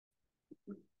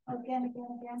Again.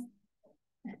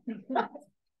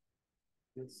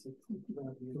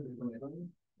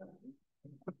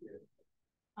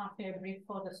 After a brief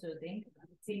photo shooting,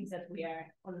 it seems that we are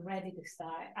all ready to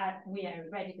start.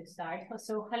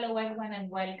 So hello everyone and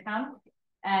welcome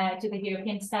to the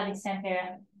European Studies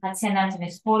Center at St.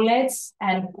 Antony's College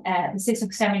and the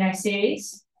CISOC seminar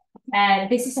series.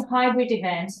 This is a hybrid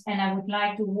event and I would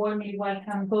like to warmly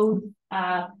welcome both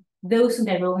those in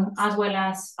the room as well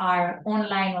as our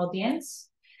online audience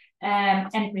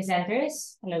and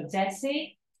presenters. Hello,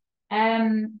 Jessie.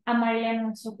 I'm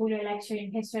Marilena, Anastasopoulou, lecturer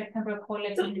in history at Pembroke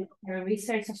College and a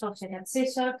research associate at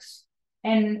CISOC.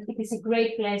 And it is a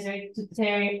great pleasure to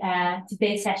chair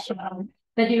today's session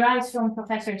that derives from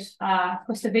Professor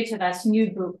Kostovikova's new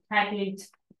book titled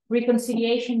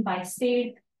Reconciliation by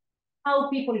State: How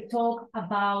People Talk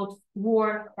About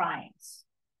War Crimes.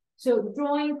 So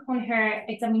drawing on her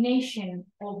examination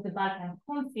of the Balkan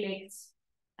conflicts,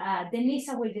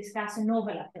 Denisa will discuss a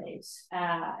novel approach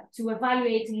to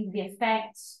evaluating the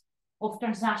effects of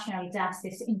transnational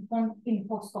justice in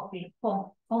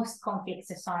post-conflict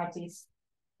societies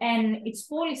and its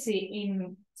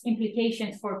policy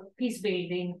implications for peace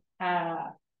building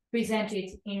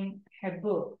presented in her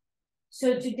book.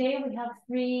 So today we have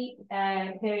three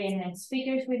very eminent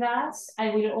speakers with us.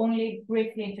 I will only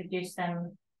briefly introduce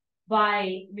them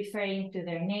by referring to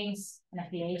their names and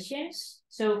affiliations.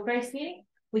 So firstly,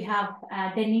 we have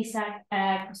Denisa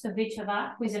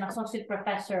Kostovicova, who is an associate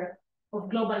professor of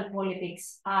global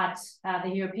politics at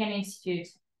the European Institute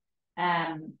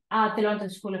at the London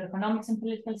School of Economics and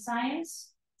Political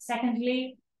Science.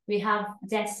 Secondly, we have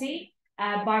Jessie,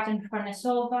 Barton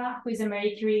Hronesova, who is a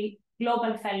Marie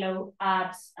Global Fellow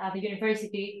at the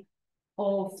University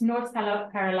of North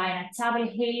Carolina, Chapel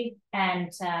Hill,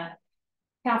 and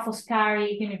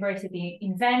Foscari University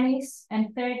in Venice.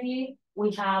 And thirdly,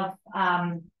 we have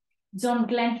John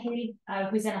Gledhill,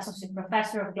 who is an associate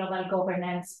professor of global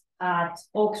governance at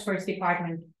Oxford's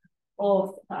Department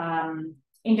of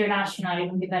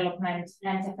International Development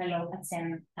and a fellow at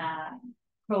St.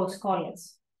 Cross College.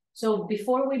 So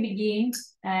before we begin,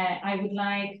 I would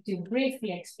like to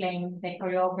briefly explain the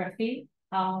choreography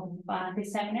of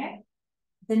this seminar.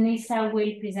 Denisa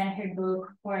will present her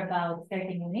book for about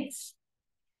 30 minutes.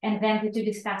 And then the two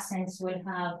discussants will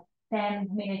have 10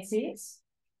 minutes each.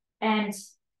 And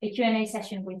a Q&A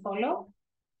session will follow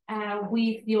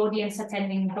with the audience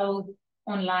attending both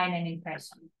online and in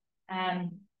person.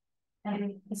 And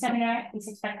the seminar is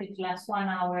expected to last 1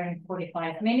 hour and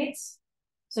 45 minutes.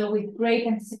 So with great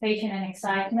anticipation and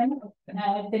excitement,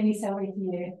 Denisa, over to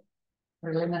you.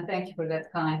 Marilena, thank you for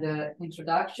that kind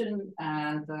introduction.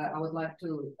 And I would like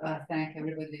to thank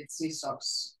everybody at CISOC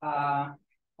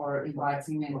for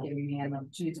inviting me and giving me an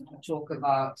opportunity to talk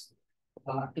about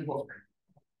the book.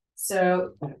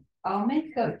 So I'll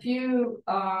make a few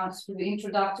sort of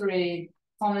introductory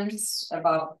comments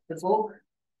about the book,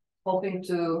 hoping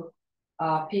to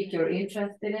pique your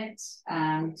interest in it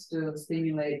and to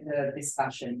stimulate the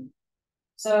discussion.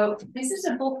 So this is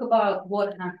a book about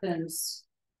what happens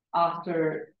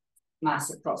after mass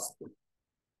atrocity.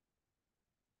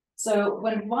 So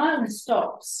when violence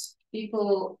stops,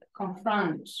 people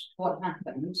confront what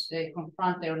happened, they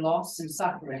confront their loss and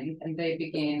suffering, and they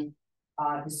begin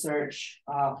the search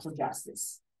for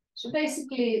justice. So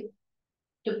basically,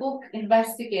 the book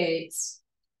investigates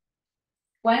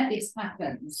when this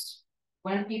happens,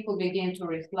 when people begin to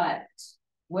reflect,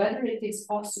 whether it is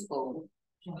possible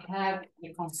to have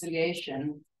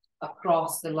reconciliation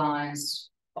across the lines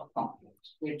of conflict,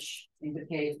 which in the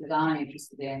case that I'm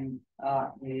interested in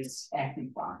is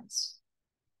ethnic violence.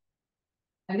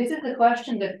 And this is the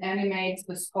question that animates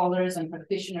the scholars and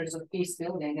practitioners of peace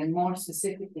building, and more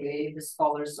specifically, the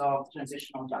scholars of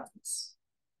transitional justice.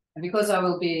 And because I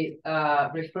will be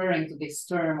referring to this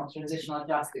term of transitional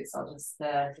justice, I'll just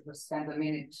spend a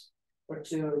minute or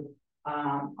two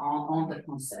on the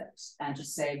concept and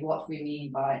just say what we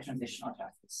mean by transitional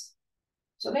justice.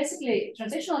 So basically,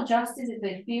 transitional justice is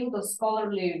a field of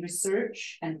scholarly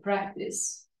research and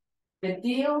practice that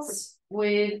deals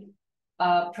with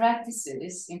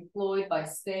practices employed by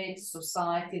states,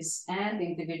 societies, and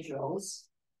individuals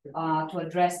to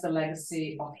address the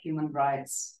legacy of human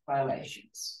rights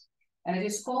violations. And it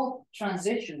is called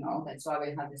transitional, that's why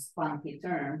we have this funky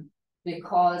term,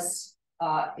 because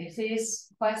it is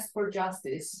quest for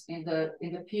justice in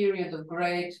the period of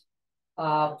great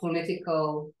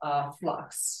political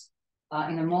flux,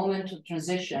 in a moment of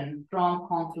transition from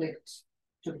conflict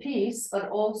to peace, but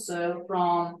also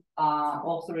from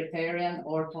authoritarian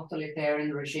or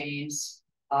totalitarian regimes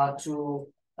to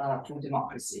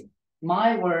democracy.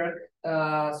 My work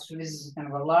so this is kind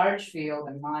of a large field,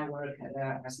 and my work,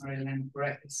 as Marilena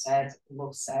correctly said,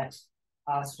 looks at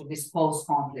so this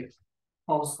post-conflict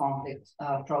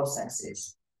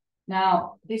processes.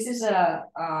 Now, this is a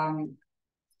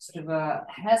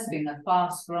has been a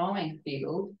fast-growing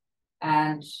field,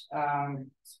 and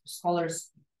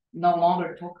scholars no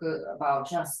longer talk about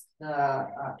just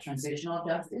transitional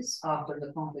justice after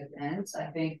the conflict ends. I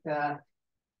think the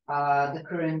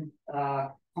current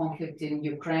conflict in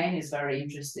Ukraine is very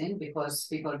interesting because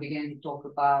people are beginning to talk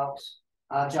about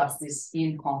justice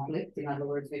in conflict, in other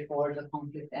words, before the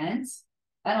conflict ends.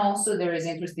 And also there is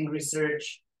interesting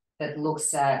research that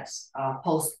looks at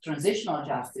post-transitional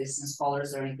justice, and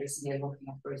scholars are increasingly looking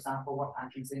at, for example, what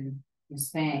happens in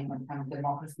Spain when kind of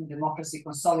democracy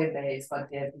consolidates, but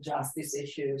the justice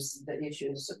issues, the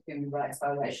issues of human rights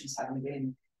violations haven't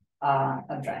been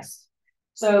addressed.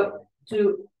 So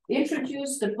to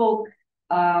introduce the book,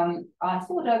 I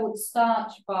thought I would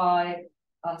start by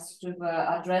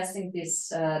addressing this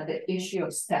the issue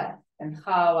of stealth and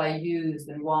how I used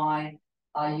and why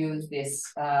I use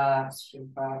this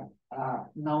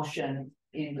notion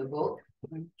in the book.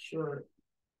 I'm sure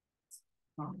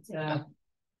it's not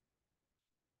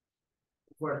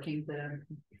working there.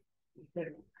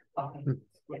 Okay.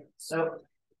 Yeah.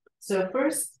 So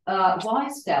first, why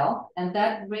stealth? And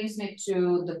that brings me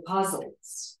to the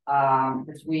puzzles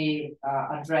that we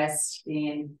address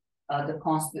in the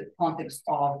context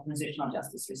of transitional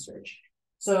justice research.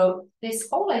 So this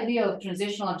whole idea of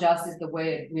transitional justice, the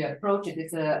way we approach it,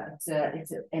 it's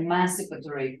an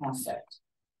emancipatory concept.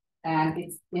 And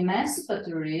it's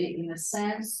emancipatory in the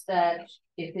sense that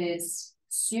it is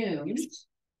assumed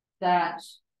that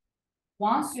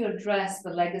once you address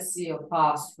the legacy of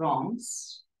past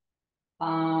wrongs,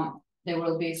 there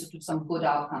will be sort of some good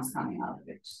outcomes coming out of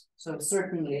it. So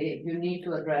certainly you need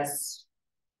to address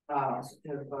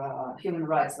human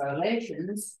rights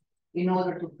violations in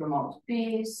order to promote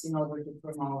peace, in order to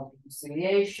promote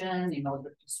reconciliation, in order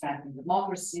to strengthen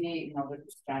democracy, in order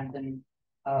to strengthen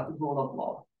rule of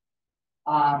law.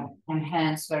 And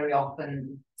hence, very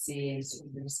often see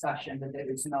the discussion that there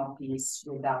is no peace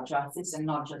without justice, and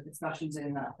not just discussions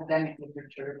in academic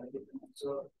literature, but you can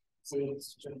also see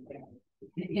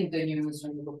in the news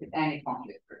when you look at any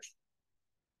conflict literature.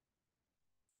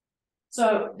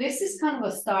 So this is kind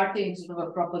of a starting sort of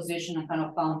a proposition, a kind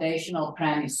of foundational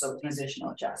premise of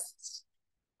transitional justice.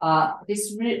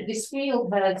 This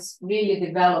field has really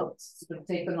developed, sort of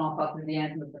taken off after the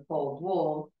end of the Cold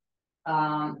War.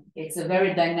 It's a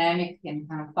very dynamic and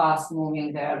kind of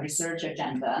fast-moving research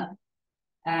agenda.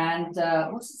 And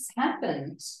what has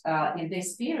happened in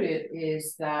this period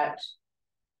is that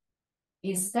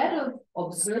instead of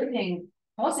observing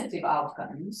positive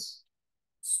outcomes,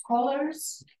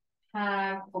 scholars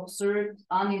have observed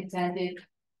unintended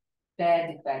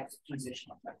bad effects of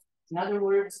transitional justice. In other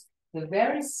words, the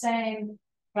very same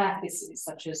practices,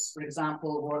 such as, for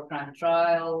example, war crime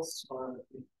trials or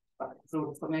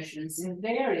through commissions in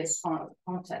various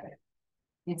contexts,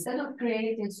 instead of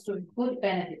creating sort of good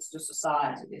benefits to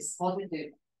society, this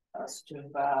positive,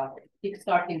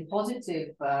 kickstarting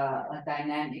positive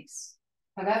dynamics,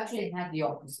 have actually had the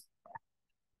opposite.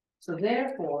 So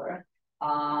therefore,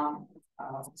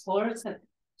 scholars have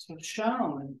sort of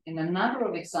shown in a number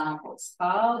of examples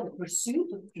how the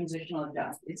pursuit of transitional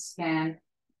justice can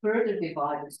further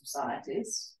divide the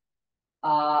societies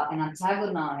and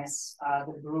antagonize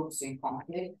the groups in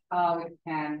conflict, how it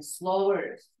can slow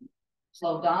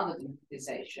down the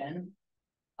democratization,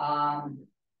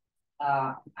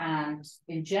 and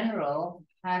in general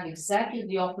have exactly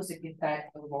the opposite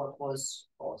effect of what was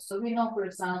caused. So we know, for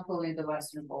example, in the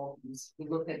Western Balkans, we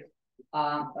look at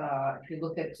if you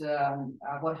look at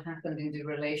what happened in the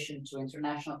relation to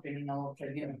International Criminal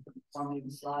Tribunal from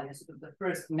Yugoslavia, sort of the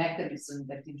first mechanism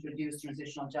that introduced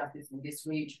transitional justice in this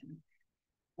region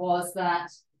was that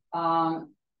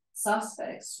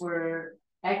suspects were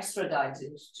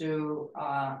extradited to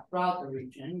throughout the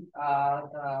region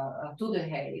to The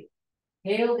Hague,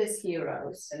 hailed as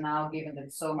heroes, and now given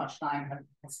that so much time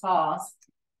has passed,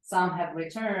 some have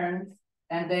returned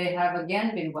and they have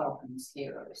again been welcomed as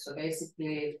heroes. So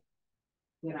basically,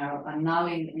 you know,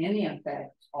 annulling any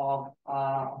effect of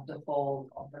the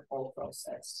whole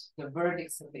process. The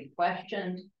verdicts have been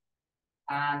questioned,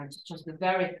 and just the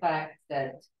very fact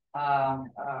that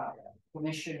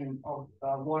commission of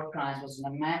war crimes was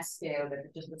on a mass scale,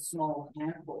 that just a small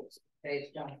handful of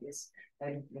state justice,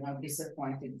 you know,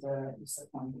 disappointed the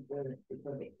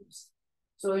victims.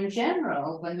 So in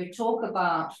general, when we talk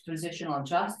about transitional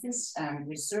justice and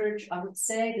research, I would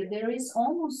say that there is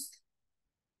almost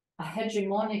a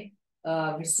hegemonic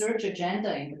research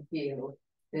agenda in the field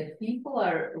that people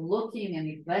are looking and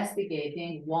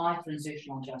investigating why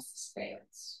transitional justice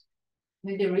fails. I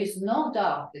mean, there is no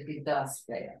doubt that it does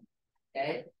fail,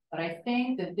 okay? But I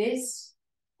think that this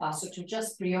sort of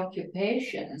just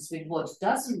preoccupations with what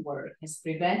doesn't work has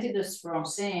prevented us from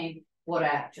saying what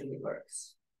actually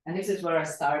works. And this is where I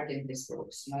started in this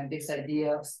book. You know, this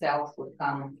idea of stealth would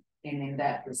come in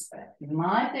that respect.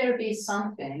 Might there be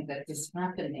something that is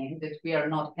happening that we are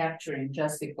not capturing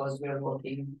just because we're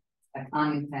looking at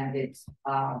unintended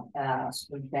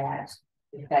sort of bad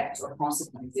effects or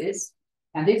consequences?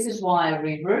 And this is why I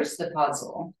reverse the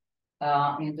puzzle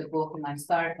in the book, and I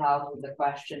start out with the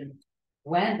question,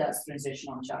 when does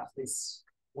transitional justice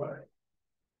work?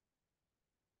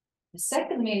 The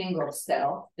second meaning of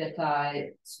stealth that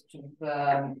I sort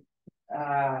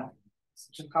of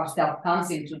how stealth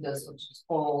comes into the sort of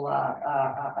whole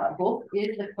book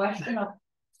is the question of,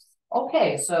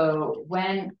 okay, so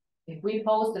if we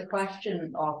pose the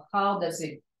question of how does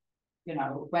it, you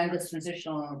know, when does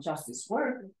transitional justice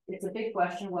work, it's a big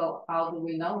question. Well, how do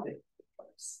we know that it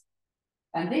works?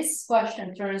 And this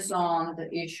question turns on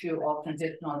the issue of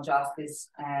transitional justice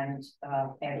and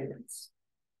evidence.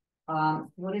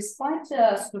 What is quite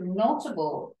sort of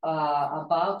notable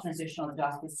about transitional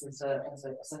justice as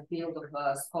a field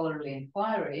of scholarly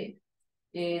inquiry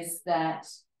is that,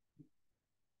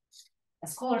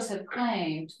 as scholars have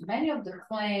claimed, many of the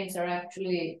claims are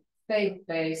actually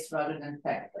faith-based rather than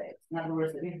fact-based. In other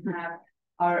words, we have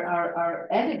our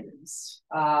evidence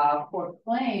for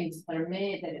claims that are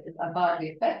made about the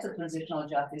effects of transitional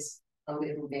justice a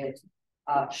little bit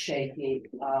shaky,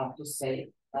 to say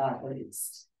the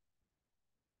least.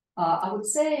 I would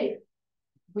say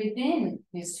within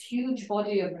this huge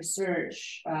body of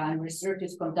research, and research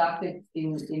is conducted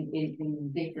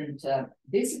in different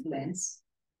disciplines,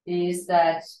 is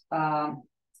that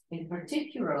in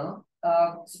particular,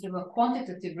 sort of a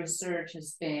quantitative research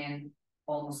has been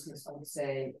almost, I would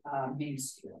say,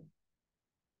 minuscule.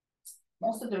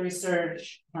 Most of the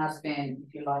research has been,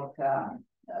 if you like,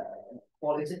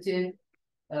 qualitative,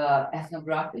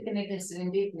 ethnographic, and it is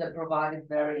indeed provided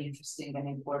very interesting and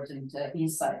important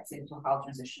insights into how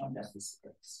transitional justice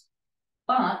works.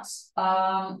 But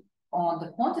on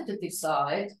the quantitative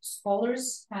side,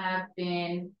 scholars have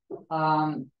been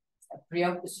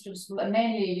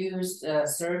mainly used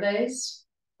surveys,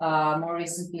 more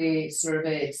recently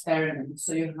survey experiments.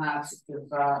 So you have sort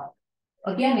of,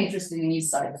 again, interesting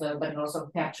insights, but also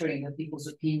capturing the people's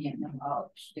opinion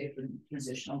about different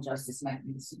transitional justice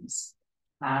mechanisms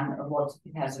and what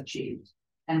it has achieved.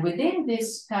 And within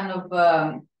this kind of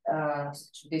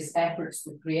these efforts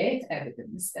to create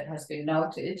evidence that has been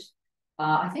noted,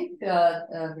 I think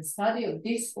the study of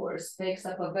discourse takes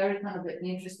up a very kind of an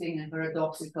interesting and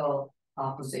paradoxical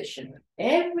position.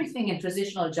 Everything in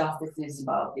transitional justice is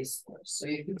about discourse. So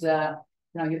you could,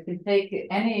 you can take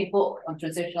any book on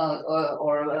transitional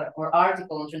or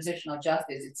article on transitional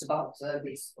justice. It's about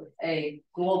a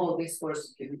global discourse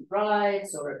of human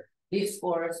rights or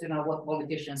discourse, what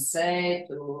politicians say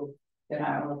to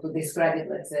discredit,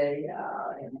 let's say,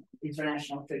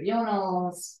 international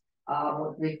tribunals,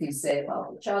 what victims say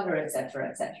about each other, etc.,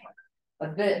 etc.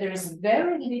 But there is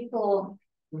very little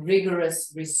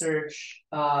rigorous research,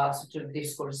 sort of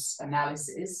discourse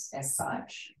analysis as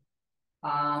such.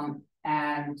 And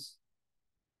I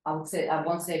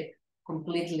won't say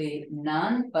completely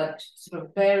none, but sort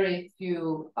of very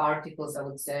few articles, I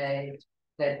would say,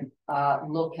 that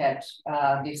look at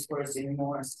discourse in a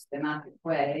more systematic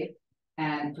way.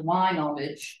 And to my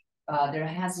knowledge, there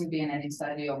hasn't been any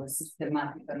study of a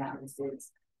systematic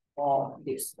analysis of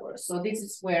discourse. So this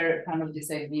is where kind of this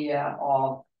idea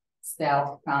of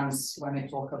stealth comes when we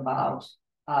talk about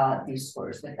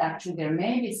discourse, that actually there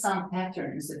may be some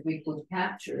patterns that we could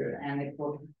capture and it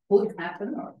could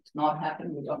happen or not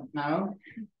happen, we don't know,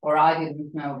 or I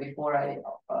didn't know before I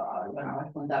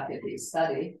conducted this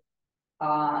study,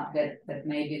 that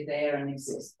may be there and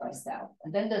exist by stealth.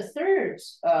 And then the third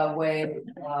way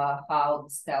how the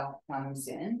stealth comes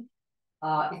in,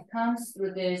 it comes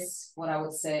through this, what I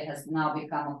would say has now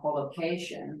become a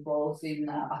collocation, both in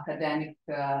academic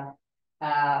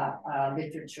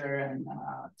literature and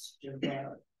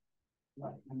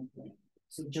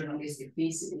journalistic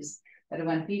pieces, that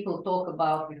when people talk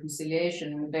about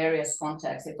reconciliation in various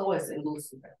contexts, it always alludes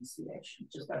to reconciliation,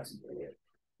 just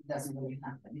doesn't really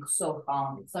happen. It's so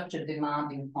hard. It's such a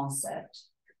demanding concept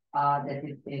that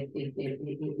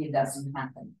it doesn't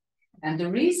happen. And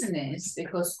the reason is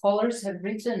because scholars have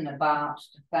written about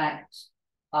the fact,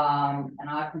 and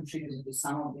I've contributed to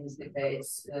some of these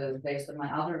debates based on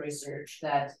my other research,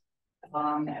 that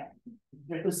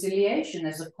reconciliation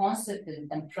as a concept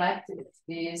and practice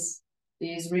is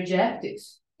is rejected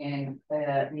in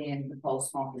the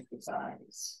post-conflict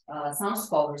societies. Some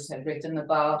scholars have written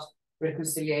about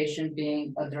reconciliation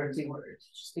being a dirty word.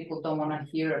 Just people don't want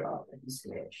to hear about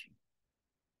reconciliation.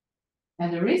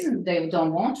 And the reason they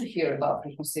don't want to hear about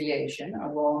reconciliation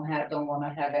or don't want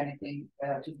to have anything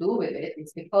to do with it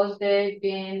is because they've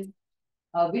been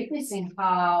witnessing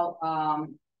how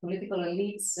political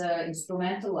elites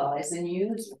instrumentalize and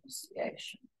use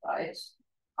reconciliation, right?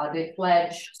 They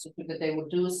pledge that they would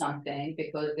do something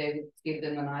because they would give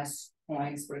them a nice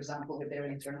points, for example, with their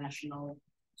international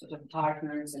sort of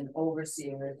partners and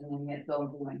overseers, and yet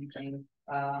don't do anything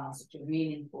sort of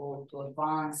meaningful to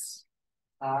advance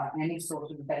any sort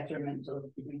of betterment of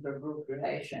intergroup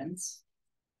relations.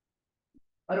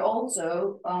 But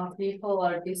also, people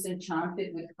are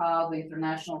disenchanted with how the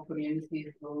international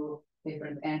community, through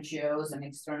different NGOs and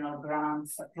external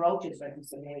grants, approaches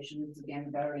reconciliation,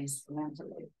 again, very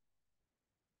instrumentally.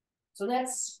 So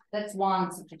that's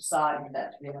one sort of side of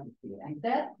that reality. And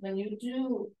that, when you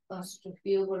do sort of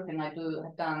fieldwork, and have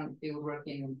done fieldwork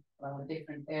in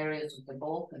different areas of the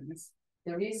Balkans,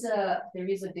 there is a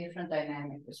different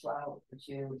dynamic as well that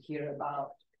you hear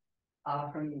about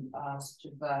from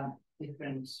sort of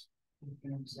different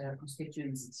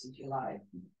constituencies, if you like.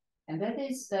 And that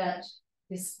is that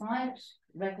despite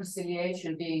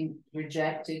reconciliation being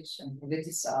rejected and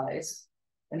politicized,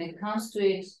 when it comes to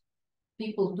it,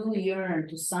 people do yearn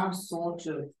to some sort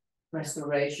of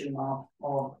restoration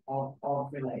of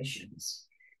relations.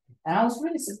 And I was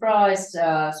really surprised,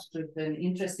 sort of, and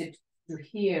interested to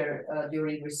hear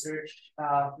during research,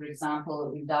 for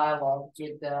example, in dialogue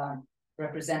with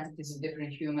representatives of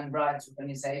different human rights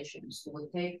organizations who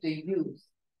would take the youth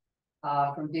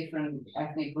from different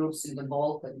ethnic groups in the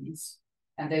Balkans,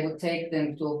 and they would take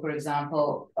them to, for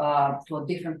example, to a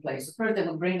different place. First, they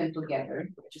would bring them together,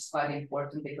 which is quite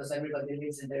important because everybody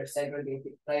lives in their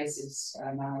segregated places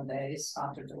nowadays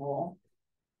after the war.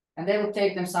 And they would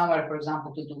take them somewhere, for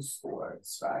example, to do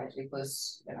sports, right?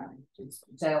 Because, you know, to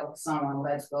tell someone,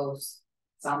 let's go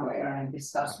somewhere and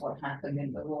discuss what happened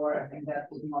in the war, I think that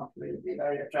would not really be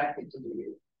very attractive to the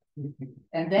youth.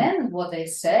 And then what they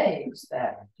say is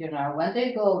that, you know, when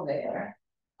they go there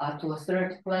to a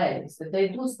third place, that they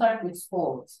do start with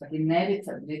sports, but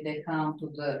inevitably they come to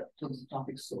the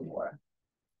topics of war.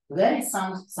 So that is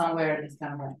somewhere this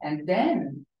kind of, and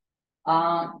then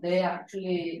they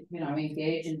actually, you know,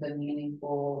 engage in the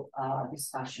meaningful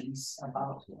discussions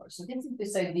about war. So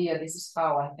this idea, this is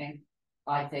how I think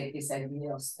I take this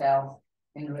idea of stealth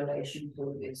in relation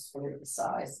to this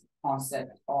politicized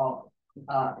concept of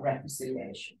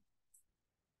reconciliation.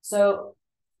 So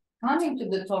coming to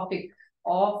the topic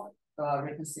of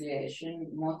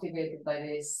reconciliation, motivated by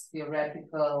these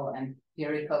theoretical and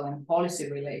empirical and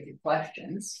policy-related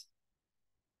questions,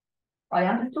 I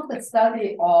undertook a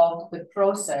study of the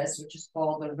process, which is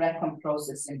called the recon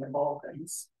process in the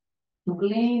Balkans, to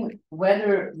glean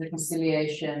whether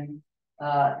reconciliation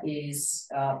is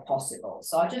possible.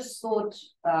 So I just thought,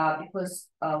 because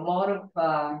a lot of,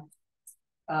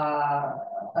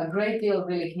 a great deal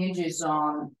really hinges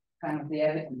on kind of the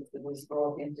evidence that was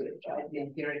brought into it, right, the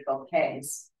empirical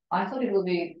case, I thought it would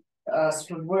be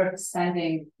sort of worth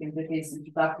spending in this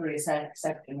introductory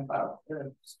section about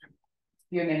a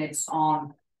few minutes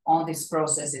on this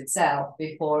process itself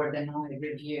before then I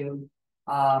review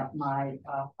my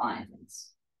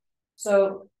findings.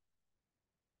 So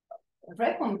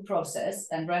RECOM process,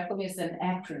 and RECOM is an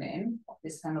acronym of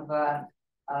this kind of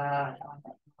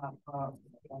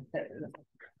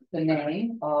the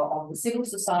name of the civil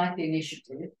society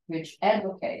initiative, which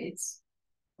advocates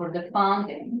for the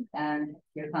founding, and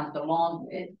here comes along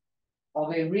with,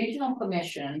 of a regional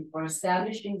commission for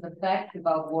establishing the fact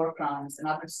about war crimes and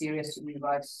other serious human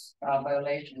rights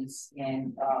violations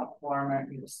in former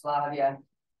Yugoslavia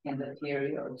in the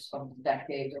period of the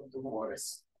decade of the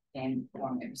wars in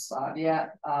former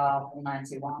Yugoslavia, from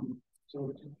 1991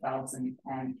 to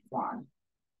 2001.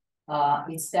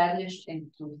 Established in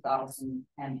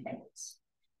 2008.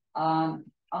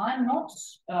 I'm not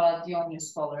the only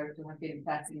scholar to have been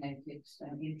fascinated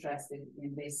and interested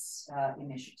in this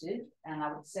initiative. And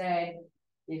I would say,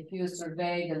 if you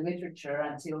survey the literature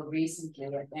until recently,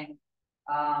 I think,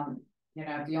 you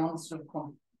know, the only sort of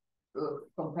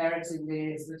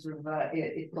comparatively sort of,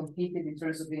 it competed in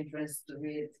terms of interest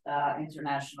with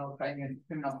international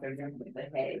criminal tribunal with The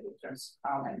Hague, in terms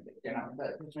of you know,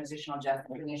 the transitional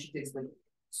justice initiatives that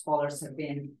scholars have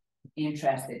been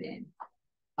interested in.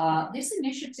 This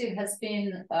initiative has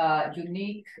been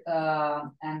unique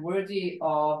and worthy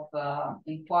of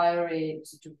inquiry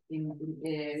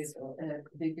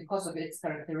because of its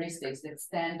characteristics that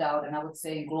stand out, and I would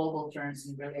say in global terms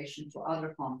in relation to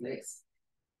other conflicts,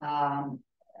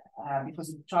 because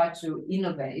it tried to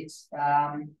innovate.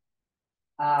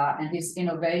 And this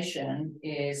innovation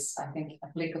is, I think,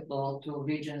 applicable to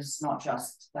regions not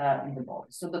just in the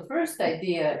Balkans. So the first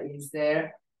idea is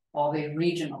there of a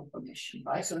regional commission,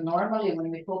 right? So normally when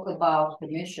we talk about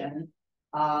commission,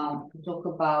 we talk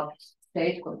about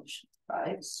state commission,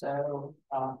 right? So,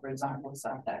 for example,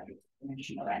 South Africa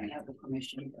Commission or any other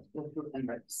commission, the Truth and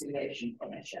Reconciliation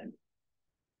Commission.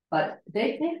 But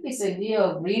they take this idea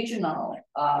of regional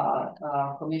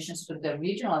commissions to the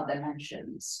regional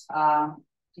dimensions.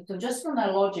 So just from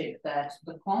a logic that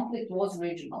the conflict was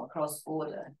regional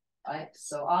cross-border, right?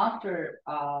 So after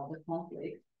the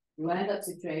conflict, you end up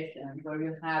situation where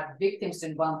you have victims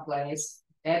in one place,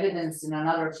 evidence in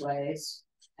another place,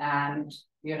 and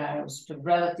sort of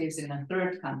relatives in a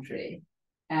third country.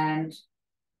 And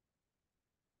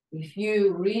if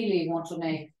you really want to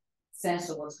make sense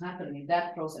of what's happening,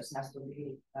 that process has to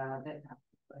be it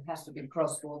has to be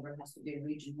cross-border, it has to be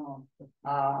regional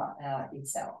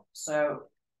itself. So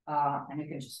and you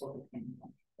can just sort of think,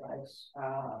 right?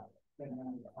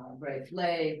 Great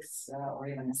Lakes, or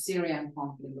even a Syrian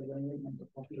conflict with a movement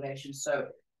of population. So,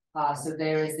 so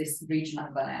there is this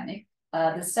regional dynamic.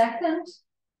 The second,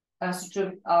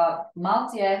 sort of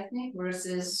multi-ethnic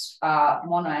versus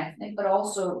mono-ethnic, but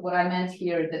also what I meant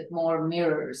here that more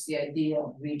mirrors the idea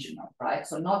of regional, right?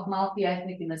 So not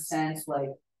multi-ethnic in the sense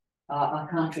like a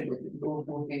country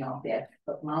would be multi-ethnic,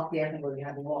 but multi-ethnic where you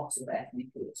have lots of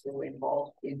ethnic groups that were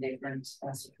involved in different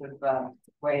sort of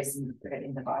ways in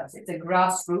the violence. It's a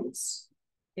grassroots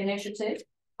initiative,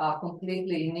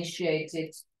 completely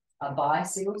initiated by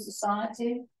civil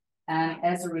society, and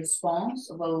as a response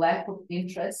of a lack of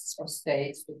interests of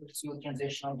states to pursue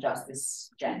transitional justice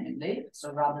genuinely,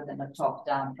 so rather than a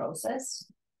top-down process.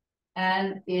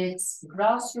 And it's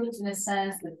grassroots in a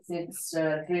sense that it's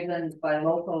driven by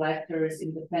local actors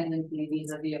independently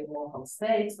vis-a-vis of local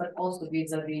states, but also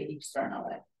vis-a-vis external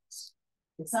actors.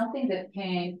 It's something that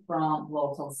came from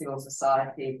local civil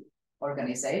society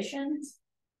organizations.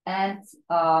 And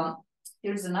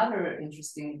here's another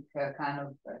interesting kind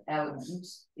of element,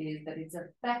 is that it's a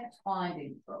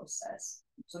fact-finding process.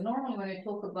 So normally when we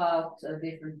talk about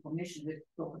different commissions, we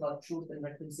talk about truth and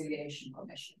reconciliation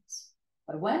commissions.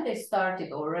 But when they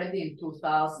started already in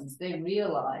 2000s, they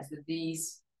realized that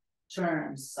these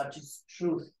terms, such as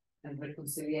truth and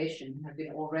reconciliation, have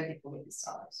been already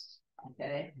politicized.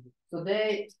 Okay, so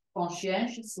they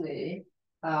conscientiously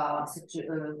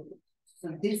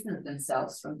distanced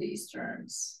themselves from these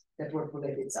terms that were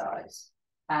politicized,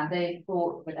 and they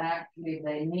thought that actually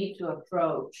they need to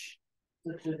approach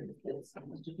to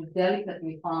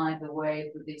delicately find a way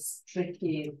to this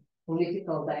tricky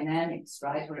political dynamics,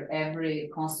 right, where every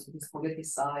concept is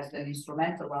politicized and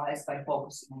instrumentalized by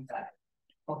focusing on that.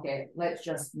 Okay, let's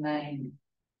just name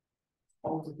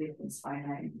all the victims by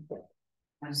name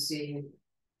and see,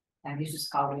 and this is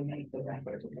how we make the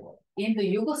record of war. In the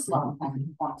Yugoslav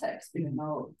context,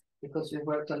 because we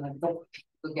worked on a book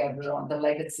together on the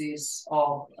legacies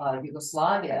of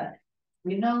Yugoslavia,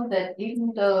 we know that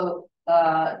even though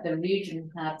the region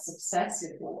had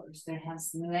successive wars, there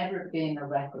has never been a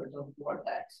record of war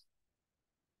death.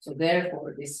 So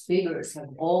therefore, these figures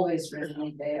have always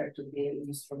remained there to be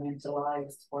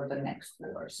instrumentalized for the next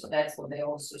war. So that's what they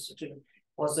also sort of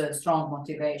was a strong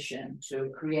motivation to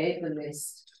create the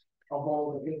list of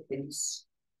all the victims.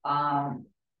 So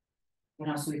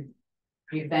it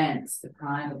prevents the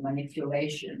kind of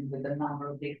manipulation with the number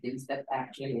of victims that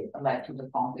actually led to the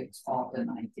conflicts of the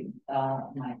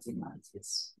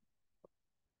 1990s.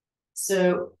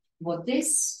 So what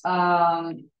this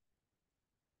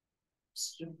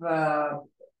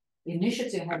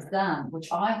initiative has done, which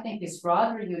I think is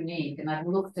rather unique, and I've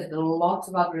looked at a lot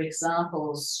of other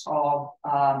examples of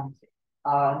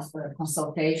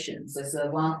consultations. There's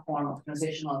one form of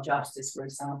transitional justice, for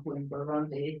example, in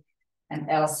Burundi and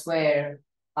elsewhere,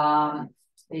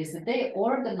 is that they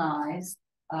organized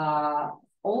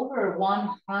over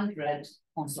 100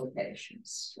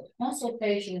 consultations. What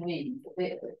consultation means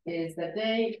is that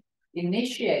they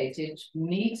initiated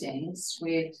meetings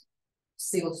with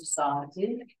civil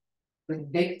society,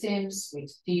 with victims,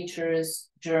 with teachers,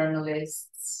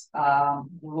 journalists,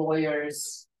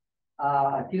 lawyers,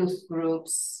 youth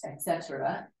groups,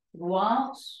 etc.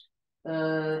 Throughout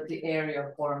the area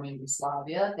of former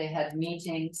Yugoslavia. They had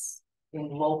meetings in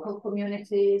local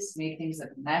communities, meetings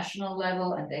at the national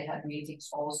level, and they had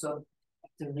meetings also at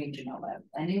the regional level.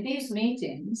 And in these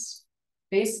meetings,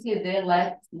 basically they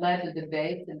led the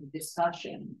debate and the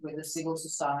discussion with the civil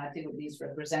society, with these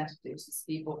representatives, these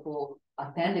people who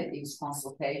attended these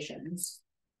consultations,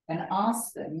 and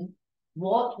asked them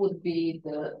what would be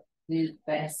the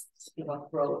best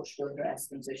approach to address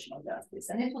transitional justice.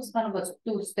 And it was kind of a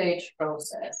two-stage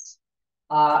process.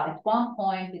 At one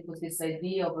point, it was this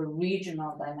idea of a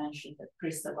regional dimension that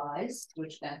crystallized,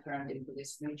 which then turned into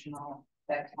this regional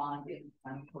fact-finding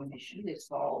commission, this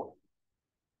role.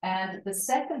 And the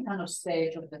second kind of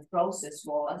stage of the process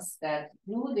was that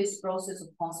through this process of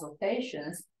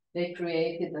consultations, they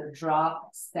created a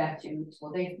draft statute,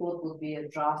 what they thought would be a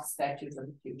draft statute of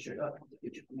the future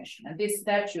commission. And this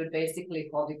statute basically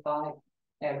codified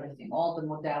everything, all the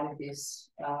modalities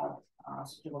of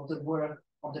the work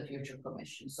of the future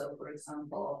commission. So, for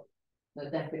example, the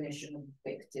definition of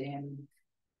victim,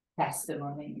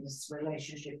 testimonies,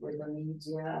 relationship with the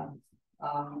media,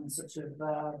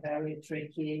 very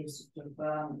tricky,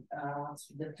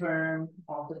 the term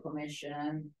of the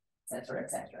commission,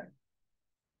 etc.,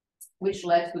 which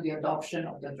led to the adoption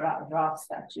of the draft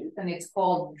statute. And it's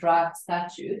called draft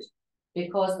statute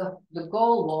because the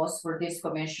goal was for this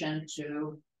commission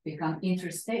to become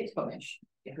interstate commission,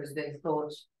 because they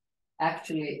thought,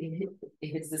 actually,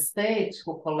 if it's the state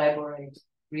who collaborate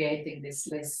creating this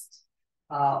list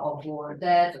of war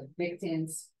dead, of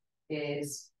victims,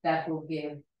 that will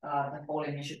give the whole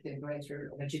initiative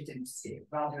greater legitimacy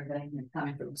rather than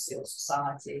coming from civil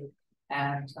society.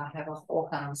 And I have a whole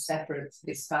kind of separate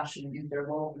discussion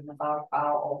interwoven about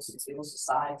how also civil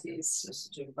society is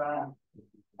just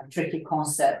a tricky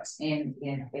concept in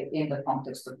the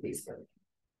context of peace building.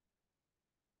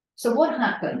 So what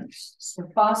happened? So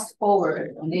fast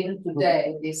forward, and even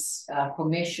today, this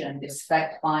commission, this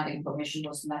fact-finding commission,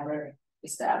 was never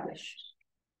established.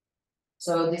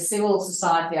 So the civil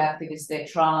society activists, they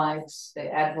tried, they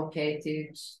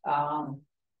advocated.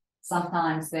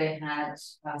 Sometimes they had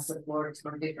support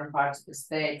from different parts of the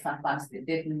state. Sometimes they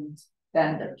didn't.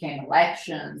 Then there came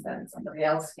elections, and somebody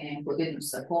else came who didn't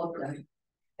support them.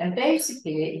 And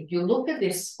basically, if you look at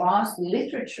this sparse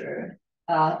literature,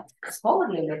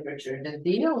 scholarly literature that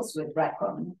deals with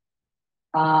RECON,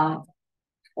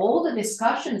 all the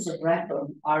discussions of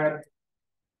RECON are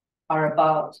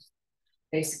about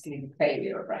basically the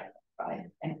failure of RECON,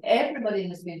 right? And everybody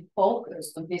has been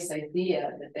focused on this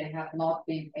idea that they have not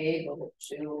been able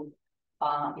to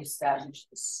establish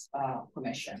this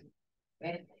commission,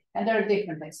 okay? And there are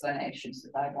different explanations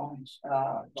that I won't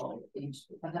go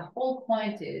into. But the whole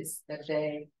point is that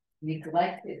they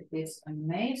neglected this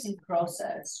amazing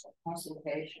process of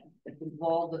consultation that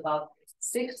involved about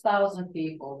 6,000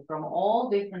 people from all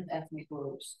different ethnic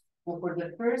groups who for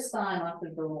the first time after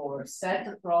the war sat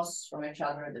across from each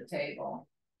other at the table,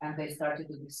 and they started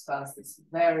to discuss this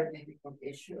very difficult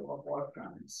issue of war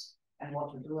crimes and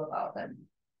what to do about them.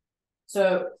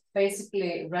 So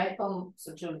basically, RECON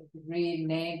sort of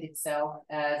renamed itself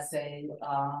as a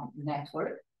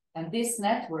network. And this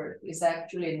network is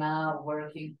actually now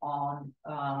working on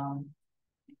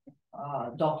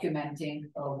documenting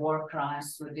war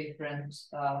crimes through different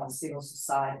civil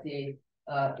society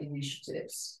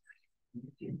initiatives.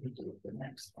 If you could do the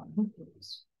next one,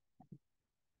 please.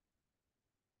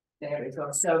 There we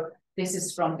go. So this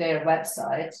is from their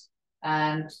website,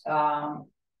 and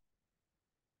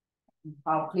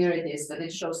how clear it is that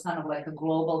it shows kind of like a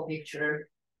global picture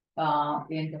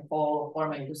in the whole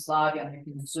former Yugoslavia, and you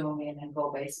can zoom in and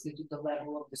go basically to the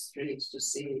level of the streets to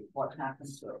see what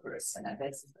happens to a person. And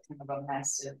this is kind of a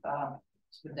massive,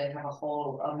 they have a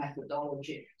whole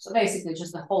methodology. So basically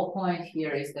just the whole point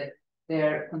here is that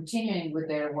they're continuing with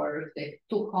their work. They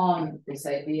took on this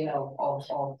idea of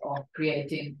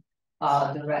creating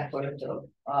the record of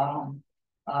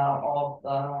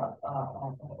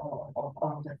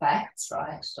the facts,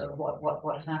 right? So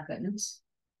what happens,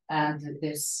 and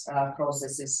this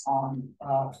process is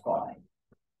ongoing.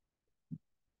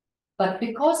 But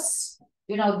because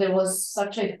there was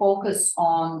such a focus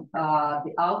on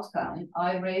the outcome,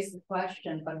 I raised the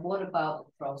question: but what about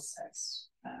the process?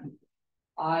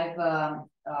 I've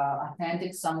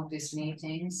attended some of these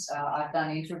meetings. I've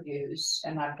done interviews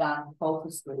and I've done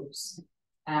focus groups.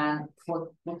 And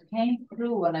what came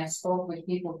through when I spoke with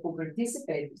people who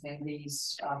participated in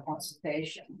these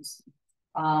consultations,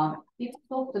 people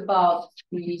talked about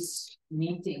these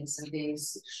meetings and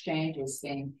these exchanges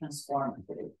being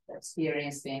transformative, the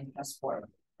experience being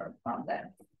transformed from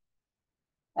them.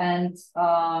 And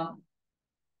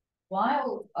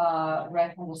while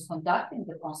RECON was conducting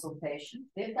the consultation,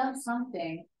 they've done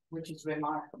something which is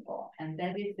remarkable, and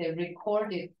that is they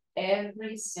recorded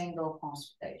every single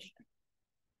consultation.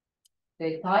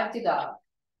 they typed it up,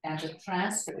 and the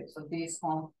transcripts of these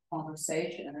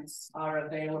conversations are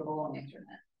available on the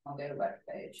internet, on their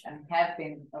webpage, and have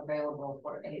been available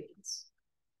for ages.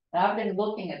 And I've been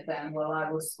looking at them while I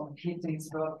was competing,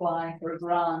 so applying for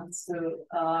grants to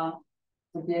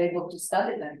be able to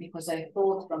study them, because I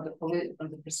thought from the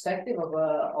perspective of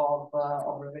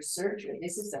a researcher,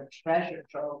 this is a treasure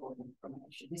trove of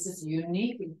information. This is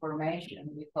unique information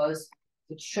because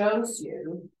it shows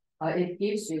you, it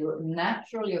gives you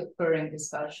naturally occurring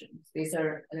discussions.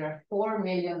 There are 4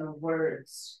 million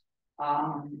words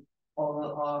worth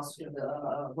of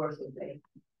data,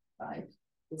 right?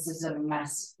 This is a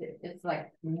massive, it's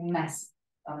like massive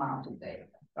amount of data,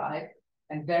 right?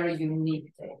 And very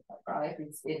unique data, right?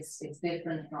 It's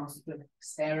different from sort of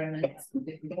experiments,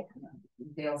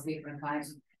 different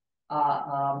kinds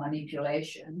of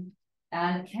manipulation,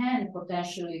 and can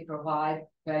potentially provide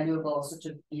valuable sort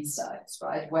of insights,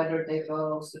 right? Whether they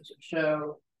go sort of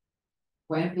show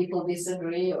when people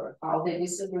disagree or how they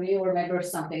disagree, or maybe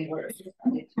something worse.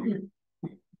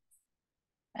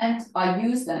 And I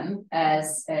use them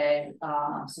as a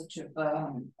sort of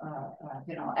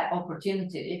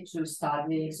opportunity to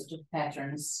study sort of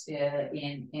patterns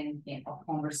in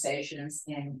conversations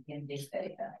in this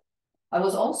data. I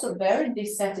was also very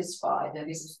dissatisfied, and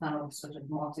this is kind of sort of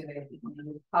motivated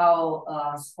with how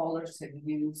scholars have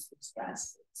used these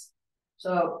transcripts.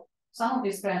 So some of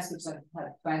these transcripts have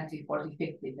 20, 40,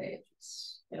 50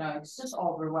 pages. It's just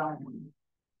overwhelming.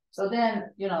 So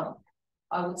then,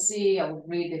 I would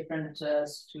read different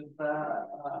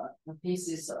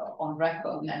pieces on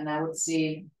Recon, and I would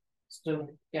see a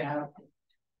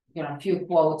few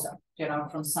quotes,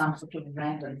 from some sort of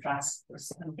random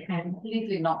transcripts,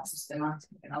 completely not systematic.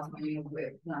 And I was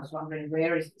wondering,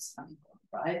 where is this coming from,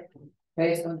 right?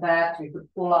 Based on that, we could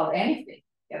pull out anything,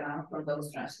 from those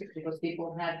transcripts, because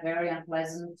people had very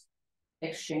unpleasant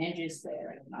exchanges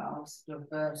there,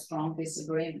 sort of strong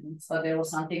disagreements, but there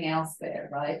was something else there,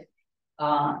 right?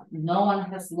 No one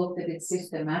has looked at it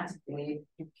systematically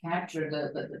to capture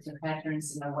the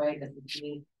patterns in a way that would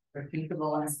be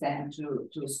repeatable and stand to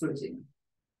scrutiny.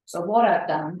 So what I've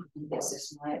done, and this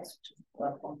is my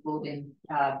concluding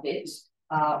bit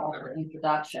of the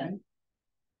introduction.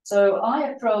 So I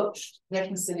approached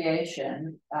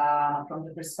reconciliation from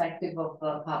the perspective of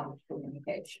public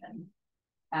communication.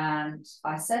 And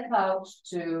I set out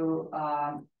to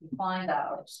find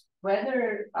out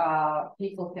whether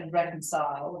people can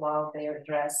reconcile while they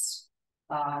address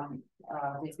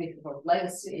this difficult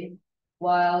legacy,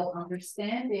 while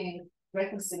understanding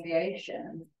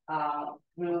reconciliation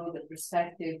through the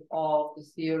perspective of the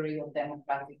theory of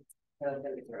democratic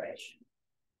deliberation.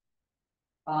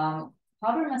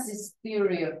 Habermas's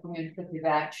theory of communicative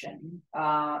action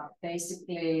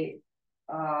basically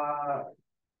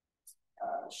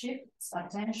shifts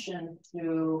attention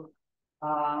to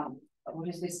what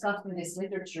is discussed in this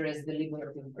literature as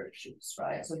deliberative virtues,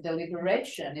 right? So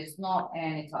deliberation is not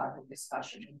any type of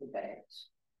discussion and debate.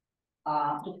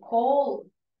 To call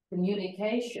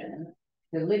communication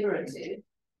deliberative,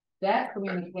 that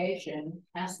communication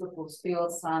has to fulfill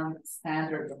some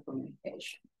standard of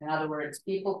communication. In other words,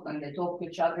 people, when they talk to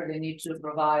each other, they need to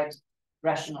provide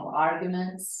rational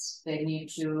arguments. They need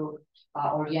to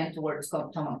orient towards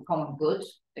common good.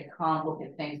 They can't look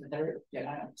at things that are,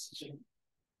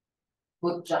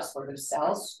 good just for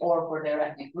themselves or for their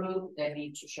ethnic group. They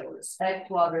need to show respect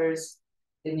to others.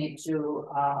 They need to,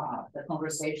 the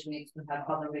conversation needs to have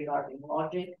other regarding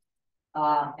logic,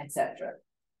 etc.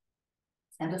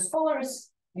 And the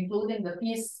scholars, including the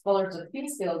scholars of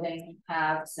peace building,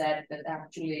 have said that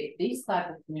actually these type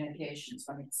of communications,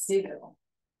 when it's civil,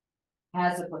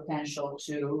 has a potential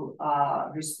to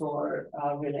restore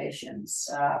relations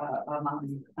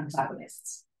among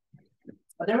antagonists.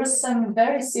 But there were some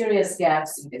very serious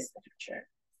gaps in this literature.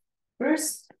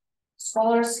 First,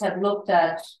 scholars have looked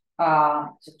at,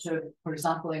 for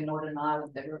example, in Northern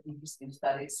Ireland, there were interesting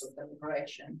studies of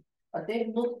deliberation, but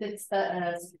they've looked at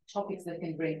topics that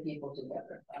can bring people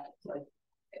together. Right? Like,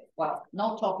 well,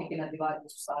 no topic in a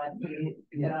divided society,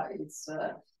 it's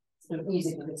sort of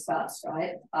easy to discuss,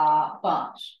 right?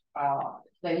 But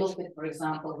they looked at, for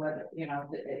example, whether,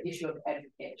 the issue of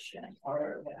education,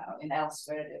 or, in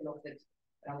elsewhere, they looked at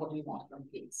what do we want from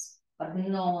peace. But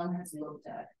no one has looked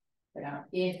at,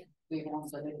 if we want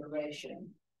the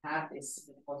liberation have this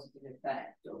positive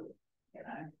effect, or,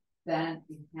 then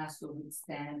it has to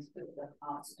withstand the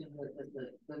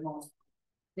most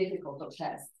difficult of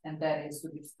tests, and that is to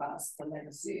discuss the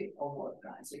legacy of war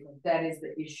crimes, because that is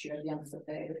the issue at the end of the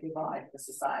day that divides the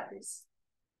societies.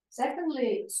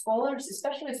 Secondly, scholars,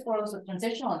 especially scholars of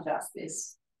transitional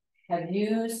justice, have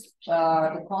used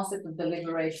the concept of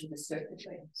deliberation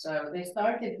descriptively. So they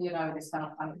started, this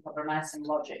kind of amassing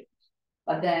logic,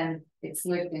 but then it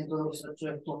slipped into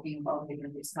sort of talking about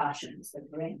different discussions that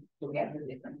bring together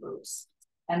different groups.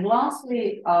 And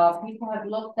lastly, people have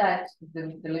looked at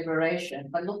the deliberation,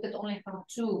 but looked at only how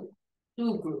two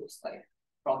groups, like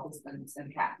Protestants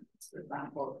and Catholics, for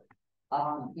example,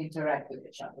 interact with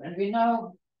each other. And we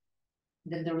know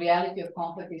that the reality of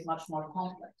conflict is much more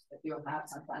complex, that you have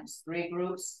sometimes three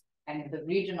groups, and in the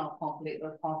regional conflict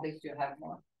or conflicts, you have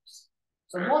more groups.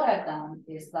 So what I've done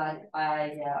is that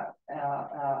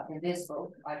in this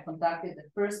book, I conducted the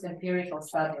first empirical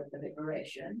study of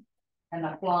deliberation and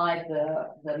applied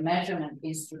the measurement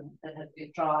instrument that had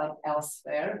been tried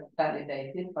elsewhere,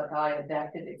 validated, but I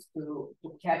adapted it to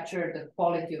capture the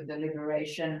quality of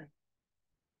deliberation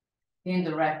in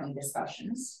the recon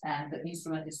discussions, and the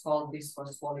instrument is called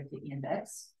Discourse Quality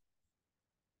Index.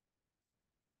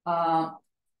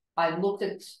 I looked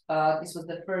at, this was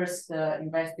the first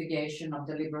investigation of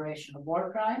deliberation of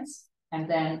war crimes, and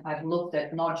then I've looked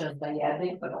at not just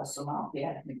dyadic, but also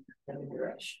multi-ethnic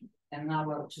deliberation. And now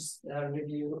we'll just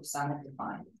review some of the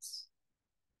findings.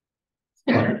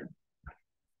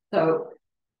 So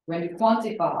when you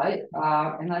quantify,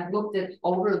 and I've looked at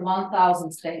over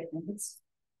 1,000 statements,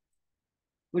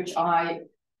 which I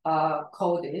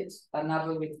coded,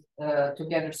 another with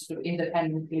together sort of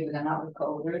independently with another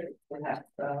coder. We have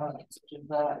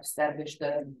established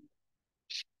the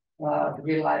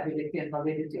reliability and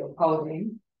validity of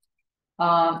coding.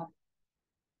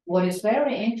 What is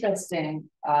very interesting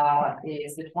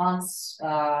is that once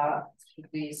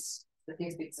these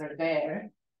statistics are there,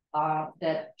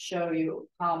 that show you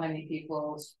how many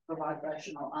people provide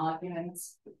rational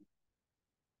arguments,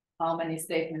 how many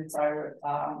statements are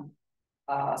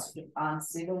sort of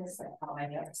uncivil, like how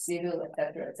many are civil,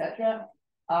 etc.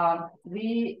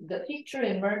 The picture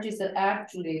emerges that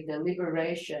actually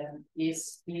deliberation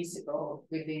is feasible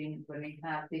within when we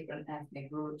have different ethnic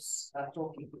groups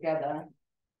talking together,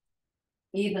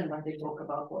 even when they talk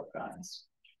about war crimes.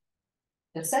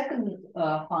 The second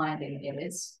finding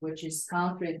is, which is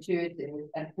counterintuitive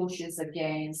and pushes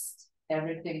against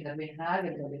everything that we have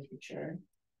in the literature,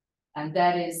 and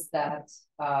that is that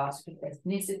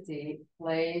ethnicity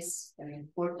plays an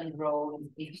important role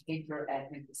in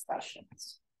inter-ethnic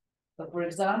discussions. So, for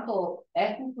example,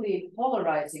 ethnically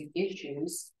polarizing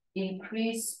issues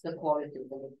increase the quality of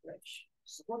deliberation.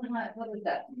 So what does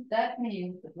that mean? That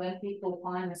means that when people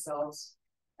find themselves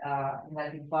in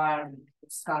that environment,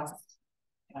 discuss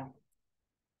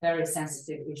very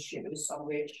sensitive issues on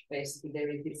which basically there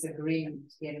is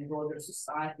disagreement in broader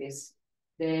societies,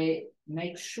 they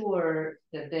make sure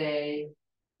that they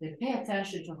pay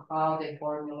attention to how they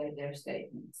formulate their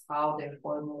statements, how they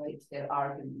formulate their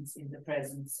arguments in the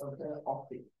presence of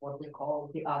what we call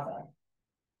the other.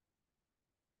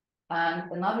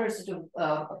 And another sort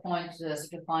of point, sort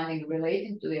of finding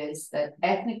relating to it is that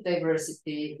ethnic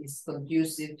diversity is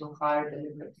conducive to higher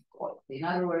deliberative quality. In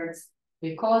other words,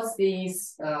 because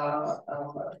these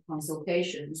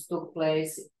consultations took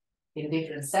place in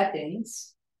different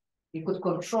settings, you could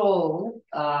control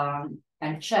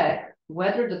and check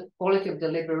whether the quality of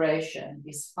deliberation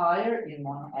is higher in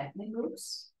mono-ethnic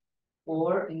groups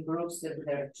or in groups that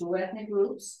there are two ethnic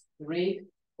groups, three,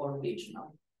 or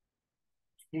regional.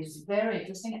 It's very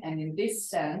interesting, and in this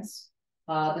sense,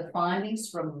 the findings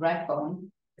from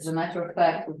Recon, as a matter of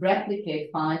fact, replicate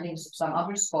findings of some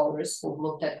other scholars who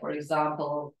looked at, for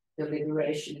example,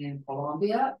 deliberation in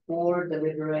Colombia or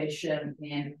deliberation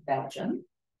in Belgium,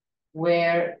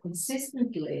 where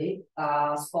consistently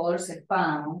scholars have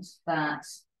found that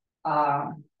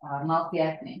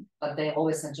multi-ethnic, but they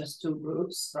always have just two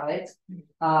groups, right?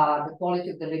 The quality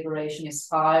of deliberation is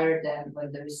higher than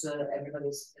when there is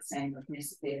everybody's the same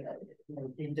ethnicity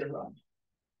in the room.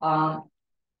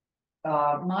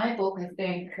 My book, I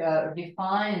think,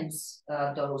 defines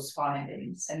those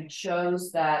findings, and it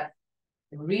shows that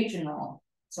regional,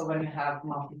 so when you have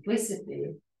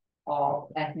multiplicity of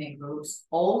ethnic groups,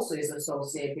 also is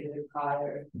associated with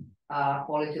higher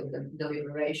quality of the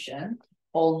deliberation.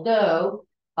 Although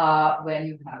when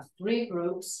you have three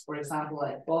groups, for example,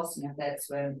 like Bosnia, that's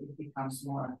when it becomes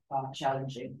more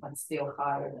challenging, but still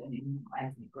higher than in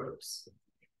ethnic groups.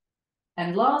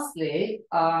 And lastly,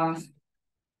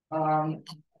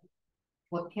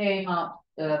 what came up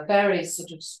very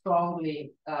sort of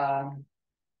strongly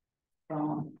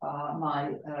from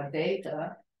my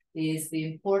data is the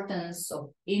importance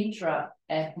of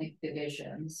intra-ethnic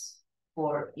divisions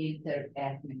for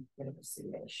inter-ethnic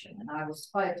reconciliation. And I was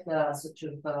quite sort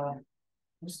of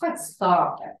was quite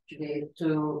stark actually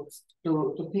to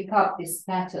pick up this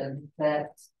pattern that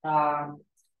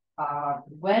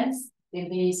when in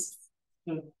these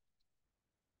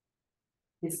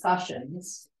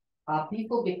discussions,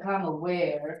 people become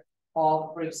aware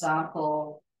of, for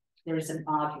example, there is an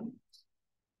argument.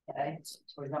 Okay, so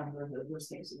for example,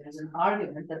 there's an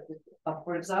argument that,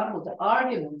 for example, the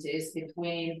argument is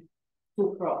between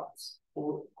two pros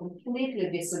who completely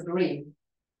disagree,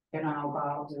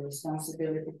 about the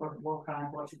responsibility for what kind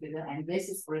of what should be done. And this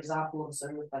is, for example,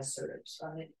 observed by Serbs.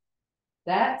 Right?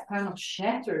 That kind of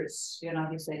shatters,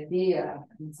 this idea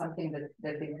and something that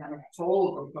they've been kind of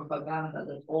told or propaganda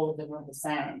that all of them are the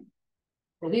same.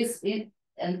 So this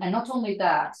and not only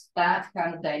that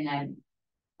kind of dynamic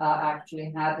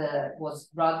actually was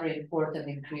rather important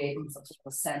in creating such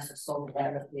a sense of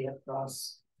solidarity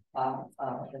across the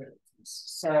victims.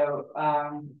 So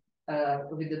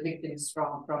with the victims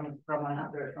from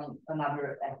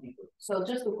another ethnic group. So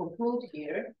just to conclude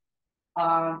here,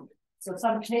 so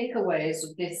some takeaways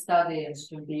of this study is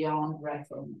to beyond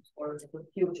reference or for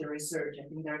future research. I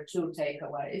think there are two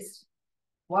takeaways.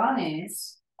 One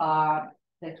is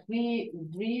that we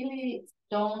really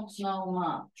don't know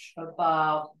much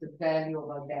about the value of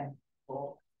identity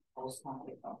for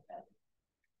post-conflict context,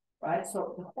 right?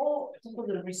 So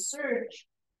the research,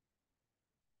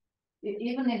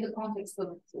 even in the context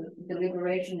of the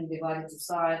liberation in divided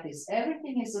societies,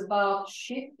 everything is about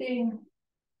shifting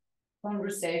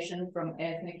conversation from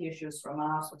ethnic issues from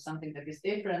us or something that is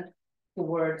different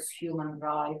towards human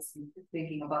rights, and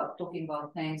talking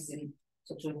about things in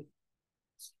such a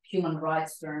human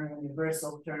rights terms,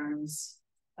 universal terms,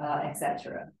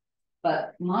 etc.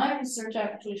 But my research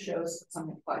actually shows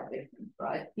something quite different,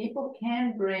 right? People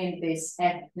can bring these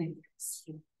ethnic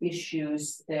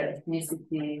issues, their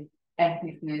ethnicity,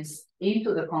 ethnicness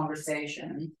into the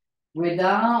conversation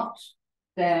without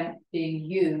them being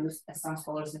used, as some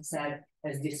scholars have said,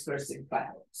 as discursive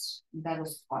battles. That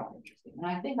was quite interesting. And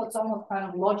I think that's almost kind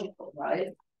of logical,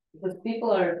 right? Because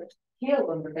people are killed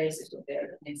on the basis of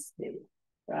their ethnicity,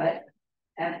 right?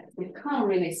 And we can't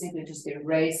really simply just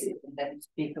erase it and then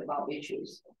speak about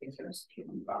issues in terms of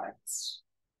human rights,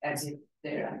 as if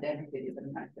their identity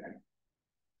didn't matter.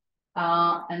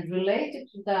 And related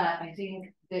to that, I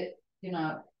think that,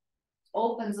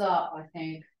 opens up, I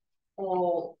think,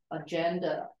 whole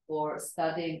agenda for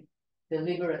studying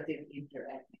deliberative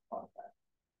interethnic contact.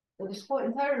 So this whole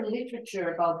entire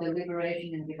literature about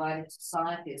deliberation in divided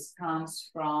societies comes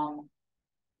from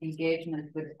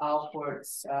engagement with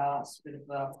outwards contact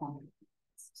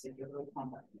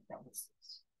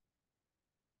processes.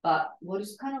 But what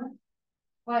is kind of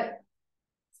quite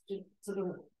sort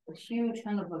of a huge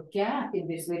kind of a gap in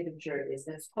this literature is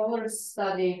that scholars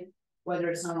study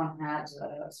whether someone had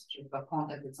a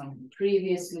contact with someone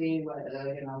previously,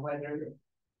 whether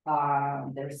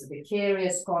there's a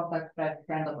vicarious contact,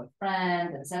 friend of a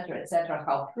friend, etc.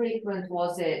 How frequent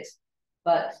was it?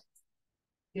 But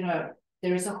there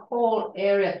is a whole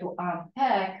area to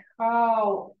unpack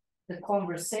how the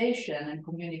conversation and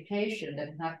communication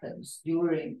that happens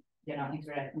during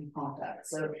interethnic contact.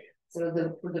 So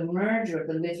the merger of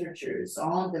the literatures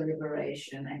on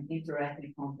deliberation and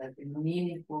interethnic contact in a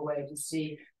meaningful way to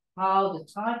see how the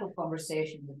type of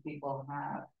conversation that people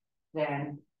have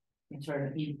then in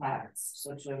turn impacts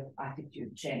such an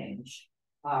attitude change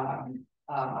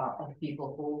of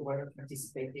people who were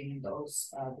participating in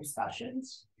those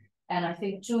discussions. And I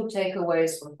think two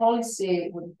takeaways for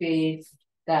policy would be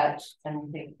that, and I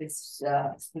think this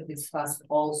is discussed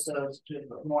also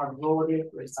to more broadly,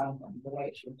 for example, in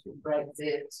relation to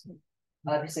Brexit,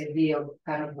 this idea of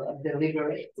kind of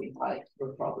deliberating like the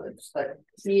problems. But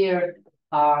here,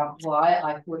 why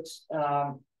I put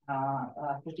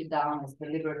it down as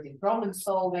deliberative problem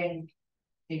solving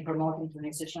in promoting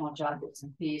transitional justice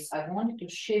and peace. I wanted to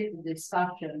shift the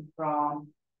discussion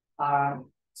from another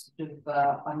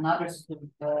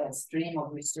stream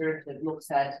of research that looks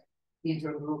at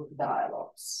intergroup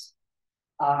dialogues,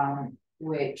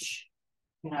 which,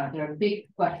 there are big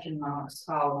question marks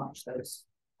how much those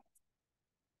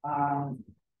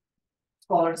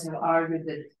scholars have argued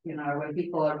that, when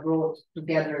people are brought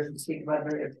together to speak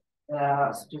whether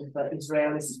Israelis and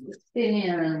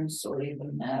Palestinians or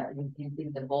even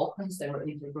in the Balkans, there were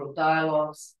intergroup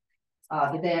dialogues,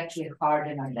 that they actually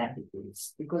harden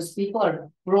identities because people are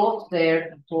brought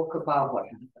there to talk about what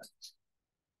happened.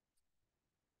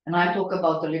 And I talk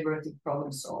about deliberative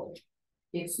problem solving.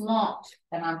 It's not,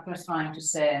 and I'm just trying to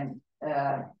say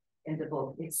in the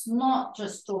book, it's not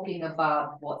just talking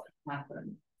about what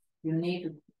happened. You need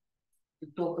to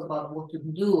talk about what to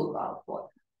do about what.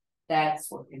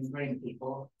 That's what can bring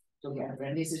people together.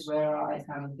 And this is where I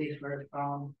kind of differ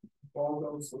from all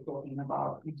those who are talking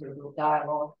about intergroup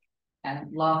dialogue.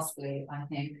 And lastly, I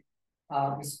think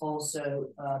is also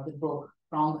the book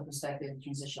from the perspective of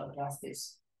transitional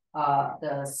justice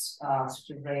does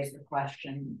sort of raise the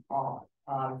question of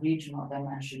regional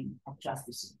dimension of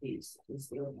justice and peace. Is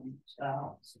the open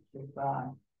sort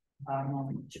of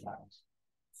knowledge about.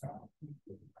 So.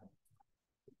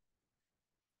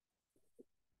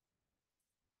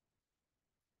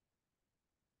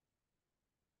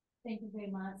 Thank you very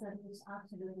much. That was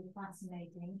absolutely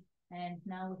fascinating. And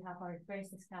now we have our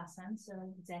first discussant. So,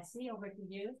 Jessie, over to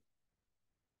you.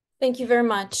 Thank you very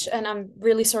much. And I'm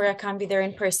really sorry I can't be there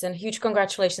in person. Huge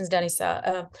congratulations,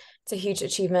 Denisa. It's a huge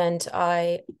achievement.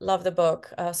 I love the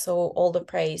book. So all the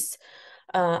praise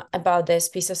about this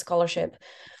piece of scholarship.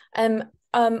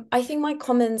 I think my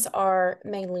comments are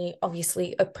mainly,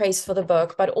 obviously, a praise for the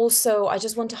book, but also I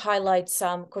just want to highlight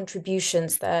some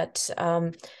contributions that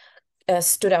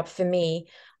stood up for me.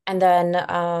 And then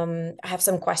I have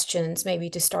some questions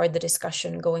maybe to start the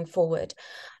discussion going forward.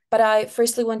 But I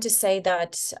firstly want to say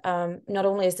that not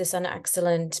only is this an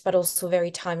excellent, but also very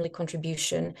timely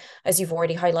contribution, as you've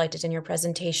already highlighted in your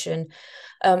presentation.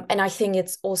 And I think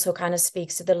it's also kind of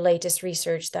speaks to the latest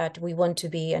research that we want to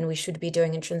be and we should be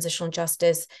doing in transitional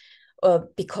justice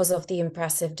because of the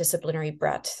impressive disciplinary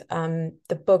breadth.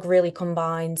 The book really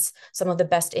combines some of the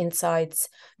best insights,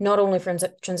 not only from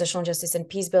transitional justice and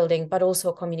peace building, but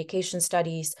also communication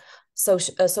studies,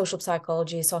 social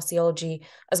psychology, sociology,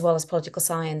 as well as political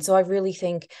science. So I really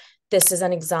think this is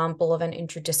an example of an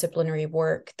interdisciplinary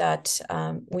work that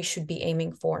we should be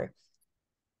aiming for.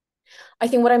 I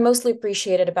think what I mostly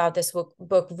appreciated about this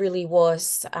book really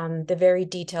was the very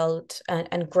detailed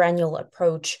and granular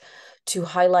approach to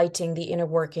highlighting the inner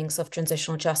workings of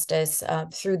transitional justice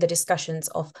through the discussions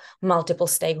of multiple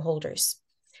stakeholders.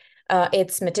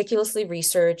 It's meticulously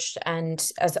researched,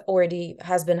 and as already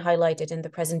has been highlighted in the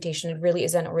presentation, it really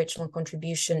is an original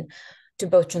contribution to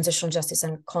both transitional justice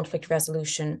and conflict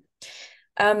resolution.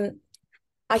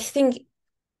 I think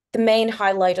the main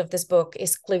highlight of this book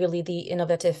is clearly the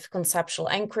innovative conceptual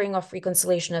anchoring of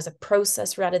reconciliation as a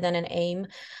process rather than an aim,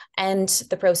 and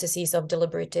the processes of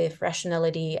deliberative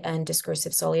rationality and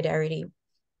discursive solidarity.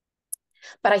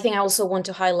 But I think I also want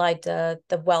to highlight the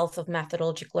wealth of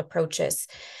methodological approaches.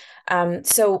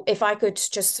 So if I could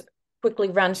just quickly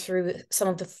run through some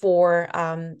of the four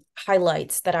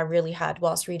highlights that I really had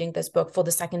whilst reading this book for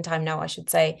the second time now, I should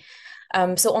say.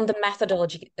 So on the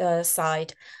methodology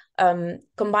side,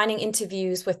 combining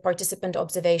interviews with participant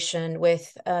observation,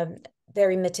 with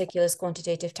very meticulous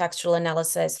quantitative textual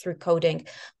analysis through coding,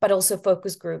 but also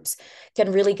focus groups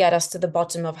can really get us to the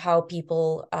bottom of how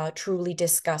people truly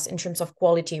discuss in terms of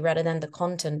quality rather than the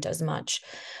content as much.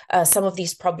 Some of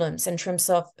these problems in terms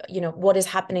of, what is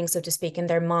happening, so to speak, in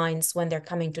their minds when they're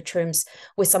coming to terms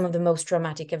with some of the most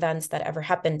traumatic events that ever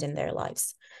happened in their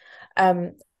lives.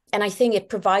 And I think it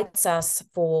provides us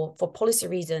for policy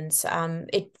reasons,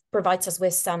 it provides us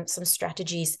with some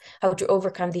strategies how to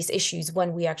overcome these issues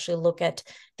when we actually look at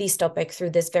these topics through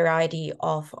this variety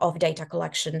of data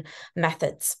collection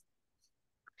methods.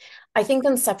 I think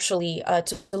conceptually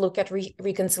to look at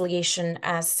reconciliation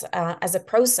as a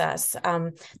process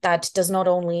that is not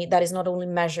only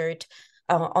measured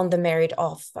on the merit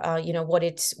of what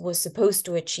it was supposed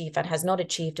to achieve and has not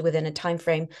achieved within a time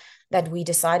frame that we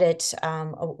decided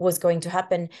was going to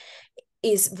happen,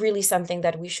 is really something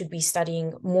that we should be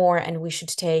studying more and we should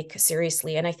take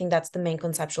seriously. And I think that's the main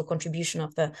conceptual contribution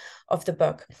of the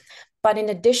book. But in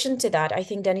addition to that, I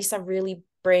think Denisa really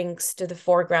brings to the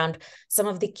foreground some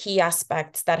of the key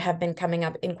aspects that have been coming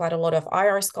up in quite a lot of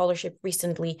IR scholarship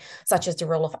recently, such as the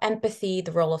role of empathy,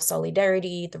 the role of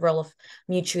solidarity, the role of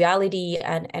mutuality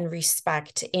and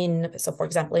respect for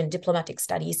example, in diplomatic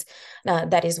studies,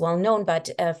 that is well known.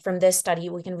 But from this study,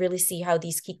 we can really see how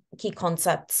these key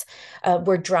concepts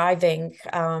were driving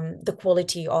the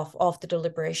quality of the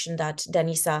deliberation that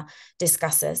Denisa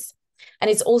discusses.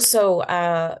 And it's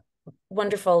also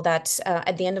wonderful that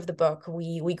at the end of the book,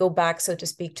 we go back, so to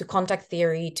speak, to contact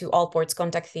theory, to Allport's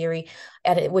contact theory,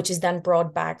 which is then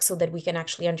brought back so that we can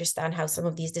actually understand how some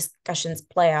of these discussions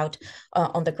play out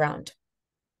on the ground.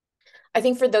 I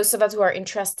think for those of us who are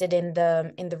interested in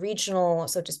the regional,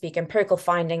 so to speak, empirical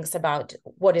findings about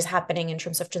what is happening in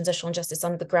terms of transitional justice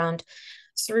on the ground,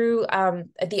 through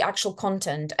the actual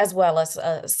content, as well as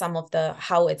some of the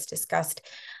how it's discussed,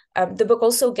 the book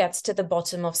also gets to the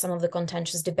bottom of some of the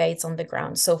contentious debates on the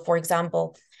ground. So, for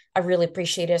example, I really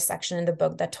appreciated a section in the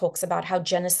book that talks about how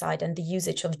genocide and the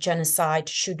usage of genocide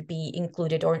should be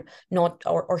included or not,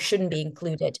 or shouldn't be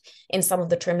included in some of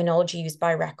the terminology used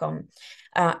by RECOM.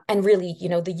 And really, you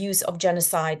know, the use of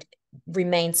genocide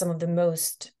remains some of the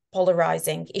most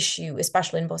polarizing issue,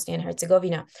 especially in Bosnia and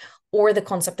Herzegovina, or the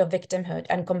concept of victimhood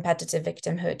and competitive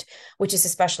victimhood, which is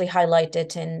especially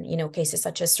highlighted in, you know, cases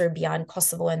such as Serbia and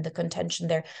Kosovo and the contention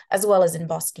there, as well as in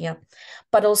Bosnia,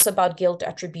 but also about guilt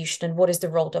attribution and what is the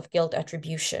role of guilt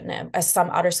attribution, as some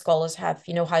other scholars have,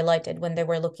 you know, highlighted when they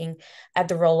were looking at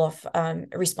the role of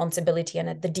responsibility and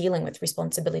at the dealing with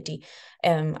responsibility.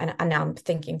 And I'm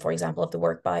thinking, for example, of the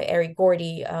work by Eric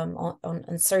Gordy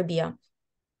on Serbia.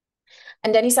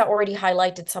 And Denisa already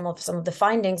highlighted some of the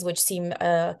findings, which seem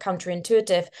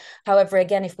counterintuitive. However,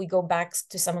 again, if we go back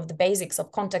to some of the basics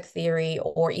of contact theory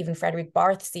or even Frederick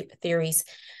Barth's theories,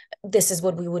 this is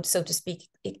what we would, so to speak,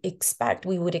 expect.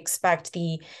 We would expect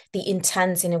the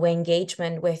intense, in a way,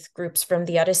 engagement with groups from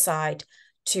the other side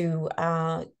to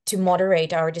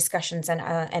moderate our discussions and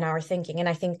our thinking. And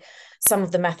I think some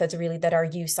of the methods really that are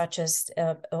used, such as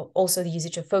also the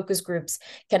usage of focus groups,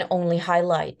 can only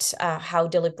highlight how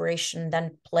deliberation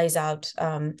then plays out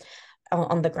on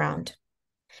the ground.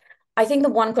 I think the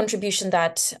one contribution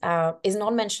that is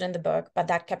not mentioned in the book, but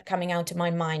that kept coming out to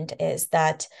my mind, is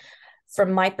that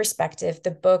from my perspective,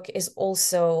 the book is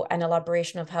also an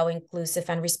elaboration of how inclusive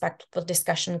and respectful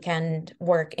discussion can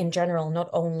work in general, not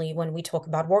only when we talk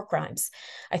about war crimes.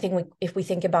 I think if we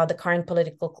think about the current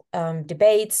political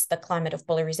debates, the climate of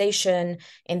polarization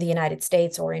in the United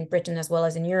States or in Britain as well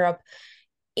as in Europe,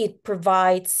 it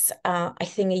provides, I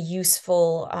think, a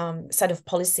useful set of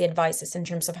policy advices in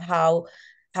terms of how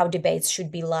debates should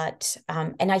be led.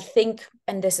 And I think,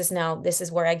 and this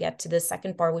is where I get to the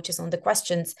second part, which is on the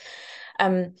questions.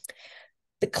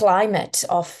 The climate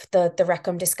of the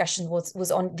RECOM discussion was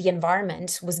on the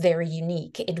environment was very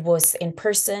unique. It was in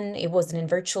person, it wasn't in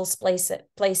virtual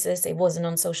places, it wasn't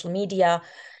on social media.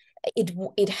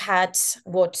 It had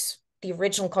what the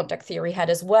original contact theory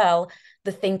had as well,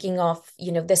 the thinking of,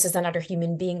 you know, this is another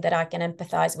human being that I can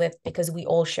empathize with because we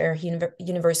all share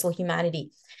universal humanity.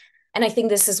 And I think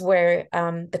this is where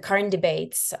the current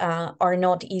debates are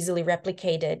not easily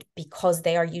replicated, because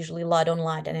they are usually led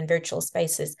online and in virtual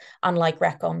spaces, unlike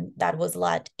RECOM that was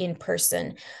led in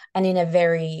person and in a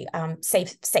very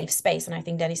safe space. And I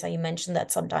think, Denisa, you mentioned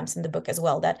that sometimes in the book as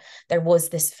well, that there was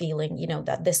this feeling, you know,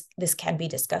 that this can be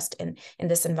discussed in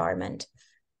this environment.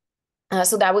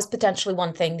 So that was potentially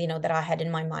one thing, you know, that I had in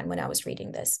my mind when I was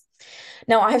reading this.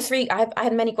 Now I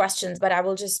had many questions, but I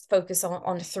will just focus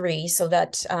on three so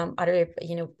that other,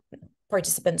 you know,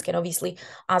 participants can obviously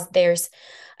ask theirs.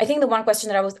 I think the one question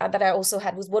that I also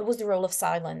had was, what was the role of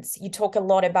silence? You talk a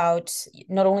lot about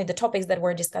not only the topics that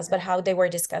were discussed, but how they were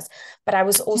discussed. But I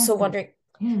was also wondering.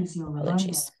 Here is your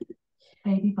reminder.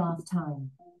 Baby bath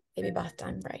time. Baby bath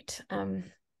time, right?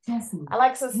 Jessie,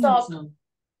 Alexa, stop.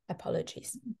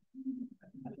 Apologies.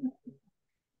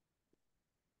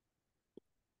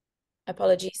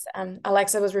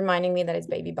 Alexa was reminding me that it's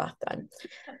baby bath time.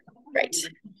 Right.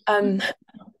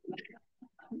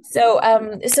 So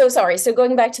sorry. So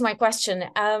going back to my question,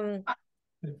 I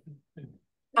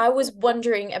was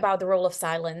wondering about the role of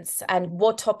silence and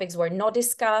what topics were not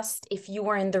discussed. If you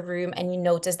were in the room and you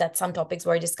noticed that some topics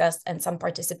were discussed and some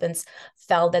participants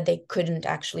felt that they couldn't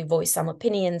actually voice some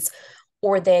opinions,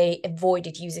 or they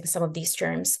avoided using some of these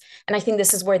terms. And I think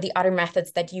this is where the other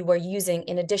methods that you were using,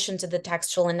 in addition to the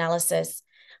textual analysis,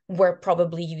 were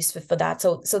probably useful for that.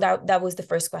 So that was the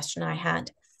first question I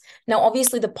had. Now,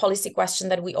 obviously, the policy question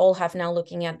that we all have now,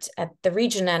 looking at the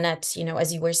region and at, you know,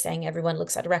 as you were saying, everyone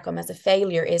looks at RECOM as a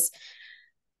failure, is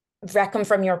RECOM,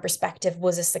 from your perspective,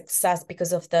 was a success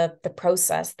because of the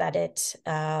process that it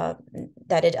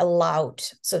allowed,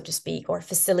 so to speak, or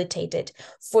facilitated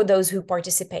for those who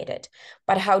participated.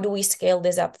 But how do we scale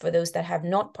this up for those that have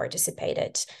not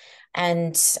participated?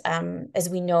 And as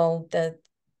we know,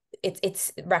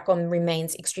 it's RECOM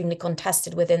remains extremely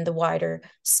contested within the wider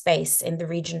space in the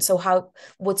region. So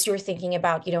what's your thinking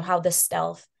about, you know, how the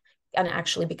stealth can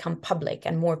actually become public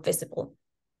and more visible?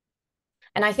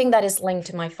 And I think that is linked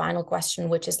to my final question,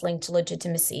 which is linked to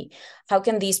legitimacy. How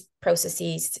can these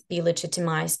processes be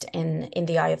legitimized in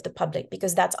the eye of the public?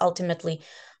 Because that's ultimately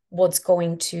what's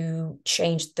going to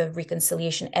change the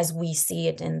reconciliation as we see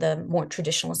it in the more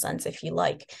traditional sense, if you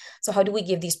like. So how do we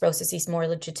give these processes more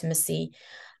legitimacy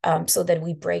so that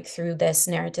we break through this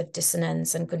narrative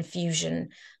dissonance and confusion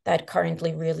that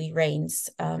currently really reigns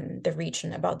the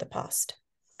region about the past?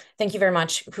 Thank you very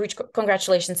much.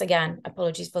 Congratulations again.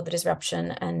 Apologies for the disruption,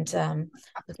 and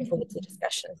looking forward to the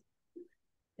discussion.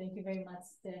 Thank you very much,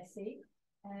 Jessie.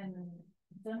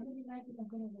 Let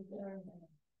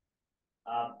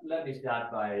me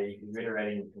start by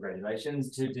reiterating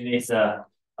congratulations to Denisa.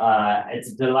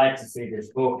 It's a delight to see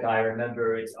this book. I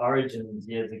remember its origins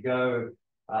years ago.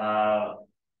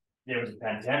 There was a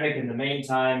pandemic in the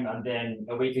meantime, and then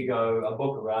a week ago, a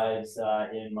book arrives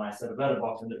in my sort of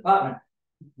letterbox in the department.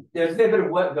 There's a fair bit of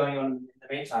work going on in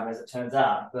the meantime, as it turns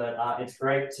out, but it's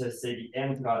great to see the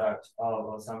end product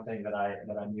of something that I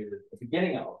knew at the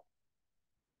beginning of.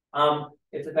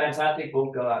 It's a fantastic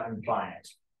book. Go out and buy it.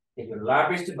 Get your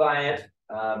libraries to buy it.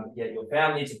 Get your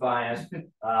family to buy it.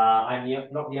 I'm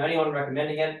not the only one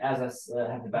recommending it. As I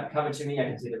have the back cover to me, I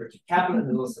can see that Richard Kaplan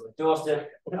has also endorsed it.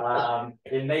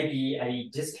 There may be a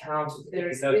discount. There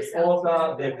is no discount.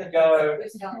 author. There we go. The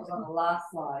discount was on the last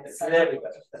slide. So there we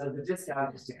go. So the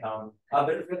discount is to come. But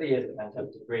it really is a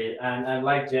fantastic read. And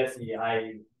like Jessie,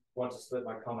 I want to split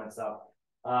my comments up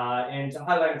into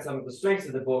highlighting some of the strengths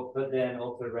of the book, but then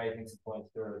also raising some points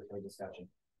for discussion.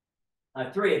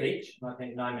 3 of each, and I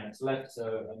think 9 minutes left, so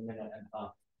a minute and a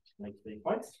half to make 3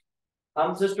 points.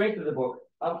 So strength of the book.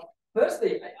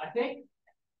 Firstly, I think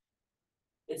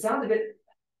it sounds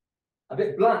a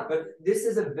bit blunt, but this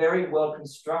is a very well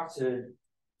constructed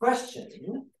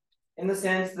question in the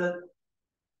sense that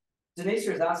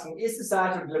Denisa is asking, is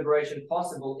societal deliberation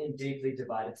possible in deeply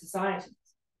divided societies?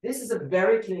 This is a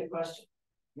very clear question.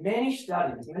 Many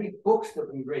studies, many books that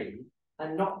we read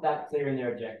are not that clear in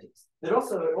their objectives. They're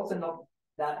also not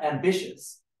that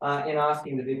ambitious in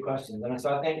asking the big questions. And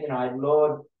so I think, I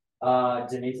laud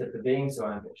Denisa for being so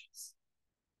ambitious.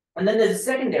 And then there's a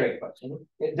secondary question.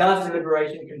 Does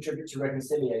deliberation contribute to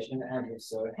reconciliation? And if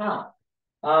so, how?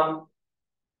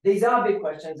 These are big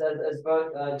questions, as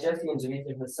both Jessie and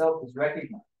Denisa herself has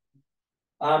recognized.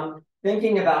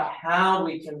 Thinking about how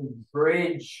we can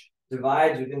bridge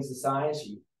divides within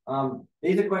society.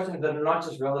 These are questions that are not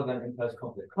just relevant in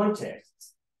post-conflict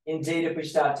contexts. Indeed, if we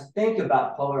start to think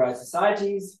about polarized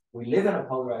societies, we live in a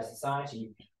polarized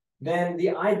society, then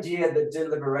the idea that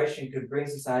deliberation could bring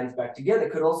societies back together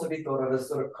could also be thought of as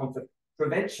sort of conflict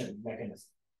prevention mechanism.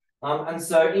 And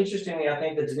so interestingly, I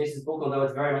think that Denisa's book, although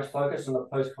it's very much focused on the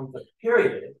post-conflict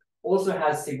period, also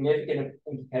has significant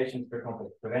implications for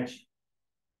conflict prevention.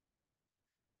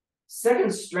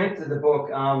 Second strength of the book,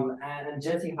 and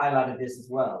Jessie highlighted this as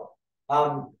well,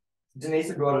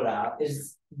 Denisa brought it out,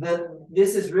 is that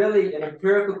this is really an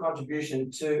empirical contribution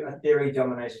to a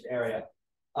theory-dominated area.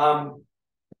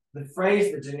 The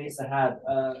phrase that Denisa had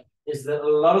is that a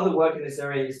lot of the work in this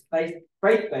area is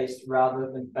faith-based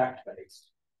rather than fact-based.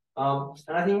 And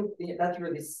I think that's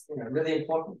really, really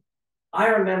important. I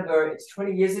remember it's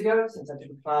 20 years ago since I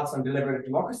took a class on deliberative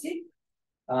democracy.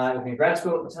 I was in grad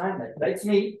school at the time, that dates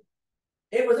me.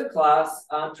 It was a class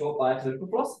taught by a political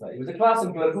philosopher. It was a class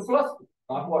on political philosophy.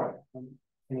 Mark Warren.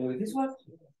 Familiar with his work?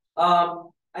 I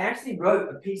actually wrote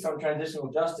a piece on transitional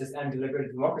justice and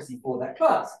deliberative democracy for that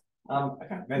class. I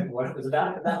can't remember what it was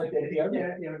about, but that was the idea.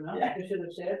 Yeah, you should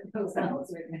have shared those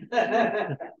notes with me.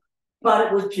 But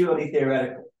it was purely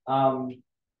theoretical.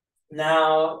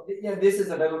 Now, this is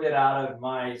a little bit out of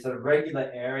my sort of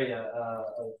regular area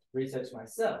of research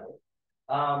myself.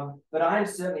 But I'm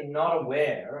certainly not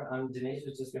aware, Denisa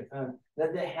has just confirmed,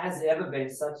 that there has ever been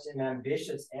such an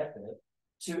ambitious effort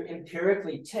to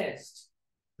empirically test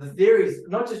the theories,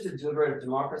 not just of deliberative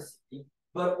democracy,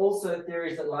 but also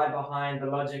theories that lie behind the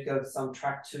logic of some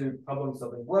track 2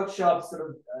 problem-solving workshops, sort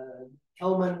of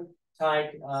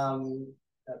Kelman-type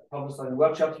problem-solving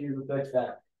workshops. You referred to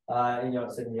that in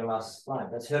your last slide.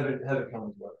 That's Herbert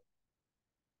Kelman's work.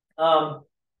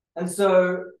 And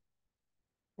so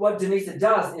what Denisa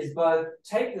does is both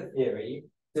take the theory,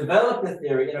 develop the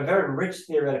theory in a very rich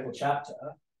theoretical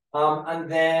chapter,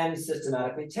 and then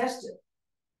systematically test it.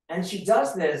 And she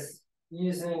does this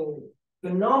using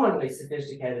phenomenally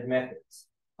sophisticated methods.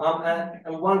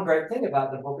 And one great thing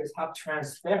about the book is how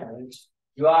transparent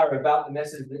you are about the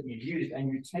methods that you've used, and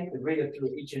you take the reader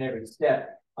through each and every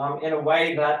step in a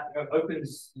way that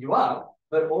opens you up,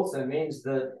 but also means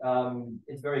that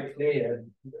it's very clear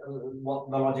what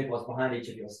the logic was behind each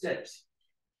of your steps.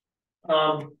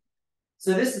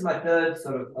 So this is my third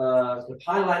sort of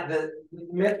highlight. That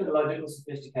methodological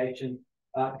sophistication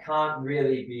can't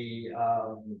really be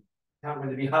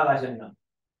highlighted enough.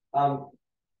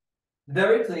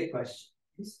 Very clear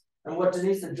questions, and what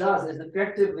Denisa does is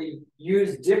effectively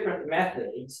use different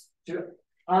methods to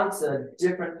answer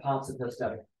different parts of her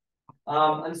study.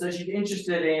 And so she's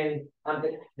interested in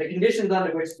the conditions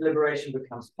under which deliberation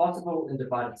becomes possible in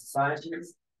divided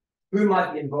societies, who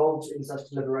might be involved in such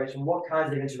deliberation, what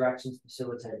kinds of interactions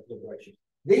facilitate deliberation.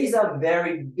 These are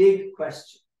very big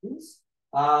questions,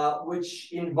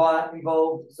 which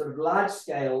involve sort of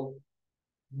large-scale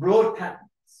broad patterns.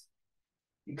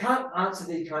 You can't answer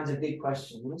these kinds of big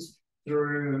questions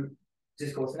through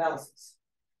discourse analysis.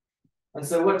 And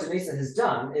so what Denisa has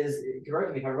done is,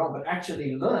 correct me if I'm wrong, but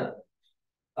actually learned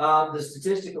the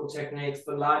statistical techniques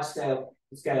for large-scale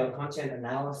content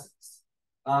analysis.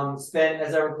 Spent,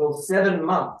 as I recall, 7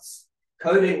 months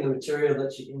coding the material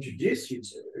that she introduced you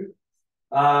to,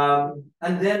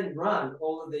 and then run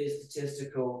all of these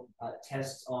statistical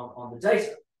tests on the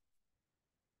data.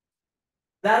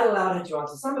 That allowed her to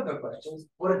answer some of her questions.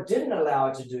 What it didn't allow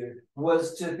her to do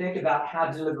was to think about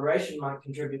how deliberation might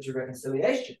contribute to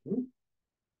reconciliation.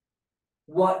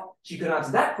 What she could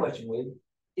answer that question with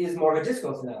is more of a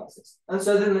discourse analysis. And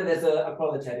so then there's a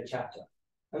qualitative chapter.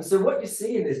 And so what you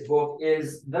see in this book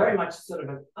is very much sort of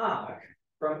an arc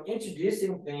from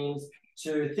introducing themes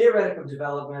to theoretical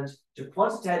development, to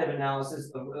quantitative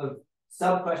analysis of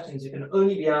sub-questions that can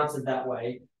only be answered that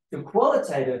way, to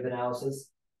qualitative analysis,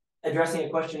 addressing a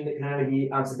question that can only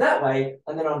be answered that way,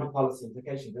 and then on to policy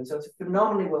implications. And so it's a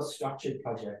phenomenally well-structured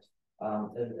project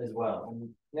as well. And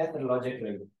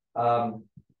methodologically,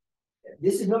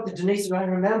 this is not the Denisa I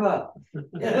remember.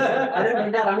 I don't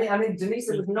mean that. I mean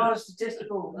Denisa was not a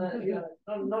statistical,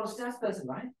 not a stats person,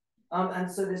 right?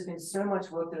 And so there's been so much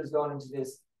work that has gone into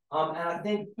this. And I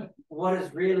think what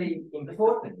is really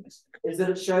important is that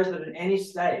it shows that at any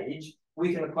stage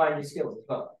we can acquire new skills as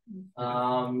well.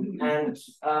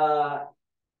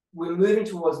 We're moving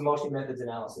towards multi-methods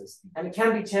analysis. And it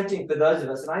can be tempting for those of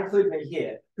us, and I include me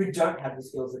here, who don't have the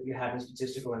skills that you have in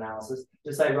statistical analysis,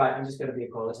 to say, right, I'm just going to be a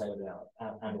qualitative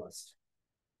analyst.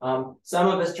 Some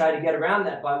of us try to get around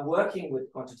that by working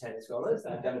with quantitative scholars.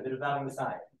 I've done a bit of that on the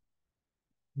side.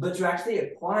 But to actually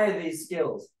acquire these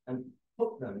skills and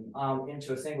put them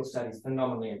into a single study is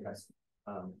phenomenally impressive.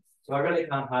 So I really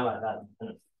can't highlight that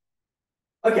enough.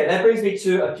 Okay, that brings me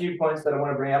to a few points that I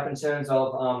want to bring up in terms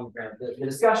of the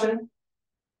discussion.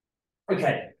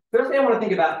 Okay, firstly, I want to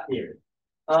think about theory.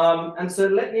 And so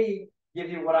let me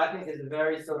give you what I think is a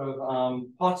very sort of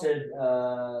potted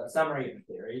summary of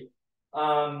theory.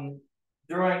 Jordan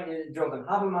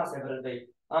Habermas, evidently.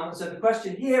 So the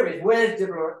question here is, where is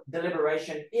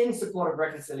deliberation in support of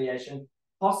reconciliation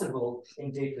possible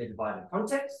in deeply divided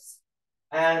contexts?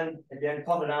 And again,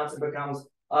 common answer becomes,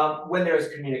 when there is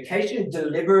communication,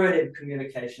 deliberative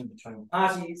communication between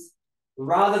parties,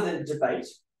 rather than debate.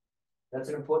 That's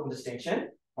an important distinction,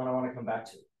 and I want to come back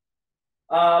to.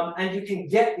 And you can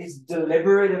get this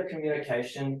deliberative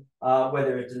communication,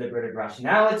 whether it's deliberative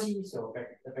rationality, so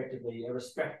effectively a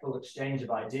respectful exchange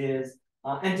of ideas,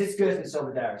 and discursive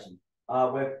solidarity,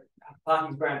 where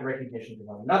parties grant recognition to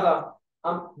one another.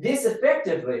 This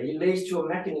effectively leads to a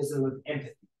mechanism of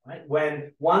empathy. Right?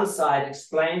 When one side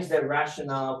explains their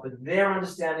rationale for their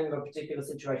understanding of a particular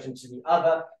situation to the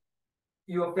other,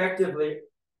 you effectively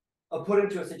are put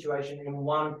into a situation in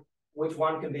which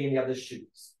one can be in the other's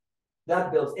shoes.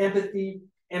 That builds empathy.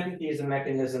 Empathy is a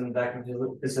mechanism that can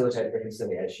facilitate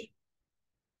reconciliation.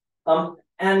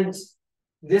 And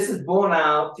this is borne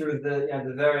out through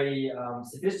the very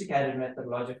sophisticated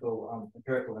methodological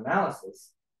empirical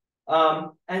analysis.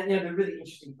 And the really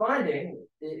interesting finding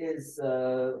is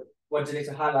what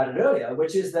Denisa highlighted earlier,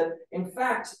 which is that, in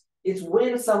fact, it's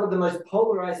when some of the most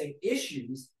polarizing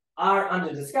issues are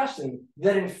under discussion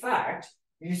that, in fact,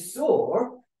 you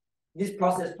saw this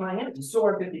process playing out. You saw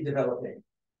empathy developing.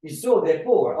 You saw,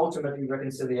 therefore, ultimately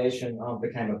reconciliation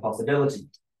became a possibility.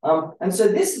 And so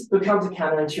this becomes a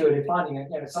counterintuitive finding,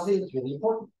 and it's something that's really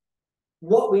important.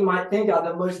 What we might think are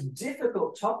the most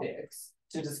difficult topics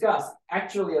to discuss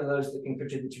actually are those that can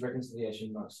contribute to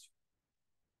reconciliation most.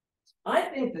 I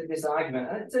think that this argument,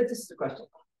 and so this is the question,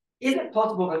 is it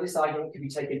possible that this argument could be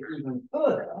taken even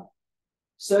further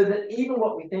so that even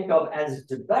what we think of as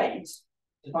debate,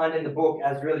 defined in the book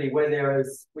as really where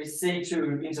we see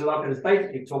two interlocutors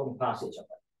basically talking past each other,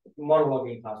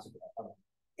 monologuing past each other.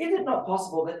 Is it not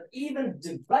possible that even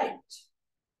debate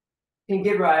can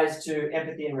give rise to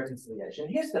empathy and reconciliation?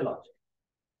 Here's the logic.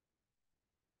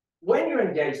 When you're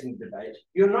engaged in debate,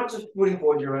 you're not just putting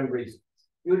forward your own reasons.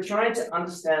 You're trying to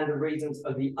understand the reasons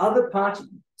of the other party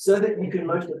so that you can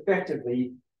most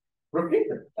effectively refute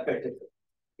them effectively.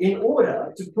 In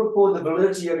order to put forward the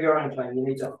validity of your own claim, you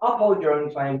need to uphold your own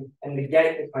claim and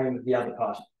negate the claim of the other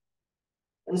party.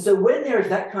 And so when there is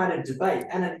that kind of debate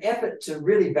and an effort to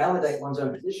really validate one's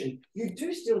own position, you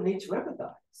do still need to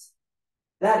empathize.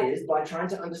 That is, by trying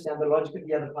to understand the logic of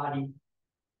the other party,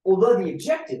 although the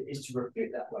objective is to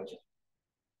refute that logic.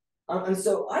 And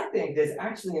so I think there's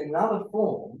actually another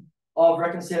form of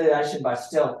reconciliation by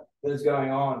stealth that is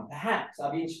going on. Perhaps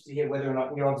I'd be interested to hear whether or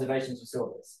not your observations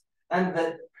saw this. And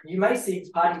that you may see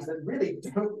parties that really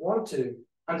don't want to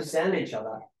understand each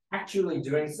other, actually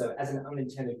doing so as an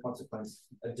unintended consequence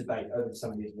of debate over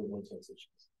some of these really intense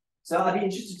issues. So I'd be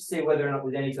interested to see whether or not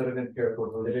there's any sort of empirical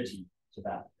validity to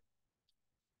that.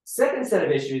 Second set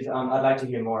of issues I'd like to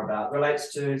hear more about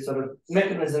relates to sort of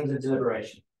mechanisms of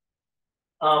deliberation.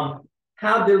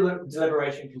 How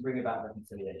deliberation can bring about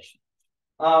reconciliation.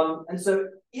 And so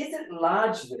is it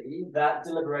largely that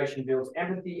deliberation builds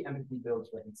empathy, empathy builds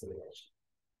reconciliation?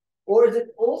 Or is it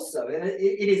also, and it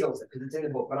is also, because it's in the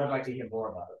book, but I'd like to hear more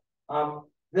about it.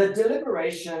 The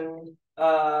deliberation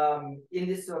in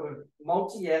this sort of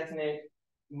multi-ethnic,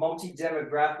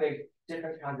 multi-demographic,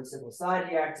 different kinds of civil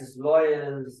society actors,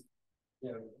 lawyers,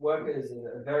 workers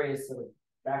in various sort of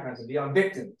backgrounds and beyond,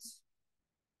 victims.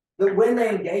 That when they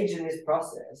engage in this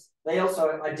process, they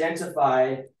also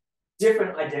identify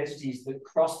different identities that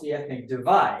cross the ethnic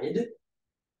divide,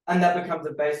 and that becomes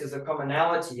a basis of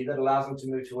commonality that allows them to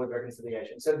move toward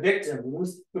reconciliation. So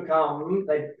victims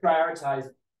they prioritize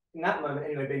in that moment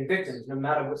anyway being victims, no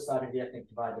matter which side of the ethnic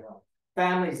divide they're on.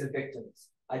 Families of victims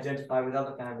identify with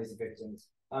other families of victims.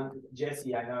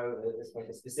 Jessie, I know, is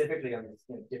focused specifically on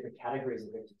different categories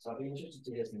of victims, so I'd be interested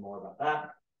to hear some more about that.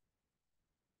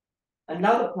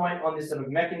 Another point on this sort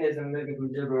of mechanism moving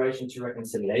from deliberation to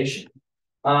reconciliation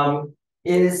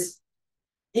is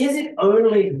it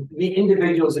only the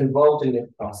individuals involved in this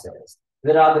process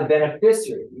that are the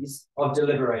beneficiaries of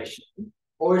deliberation,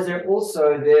 or is there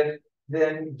also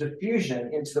then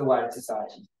diffusion into the wider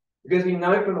society? Because we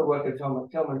know from the work of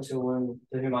Hillman, to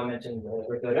whom I mentioned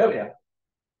referred earlier,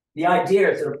 the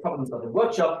idea of sort of problem-solving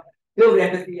workshop, build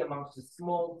empathy amongst a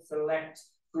small, select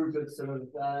group of sort of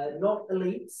not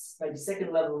elites, maybe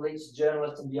second-level elites,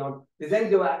 journalists and beyond, who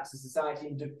then go out to society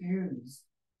and diffuse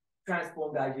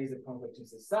transformed ideas of conflict in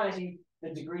society. The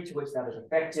degree to which that is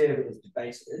effective is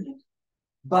debated.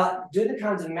 But do the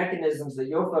kinds of mechanisms that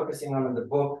you're focusing on in the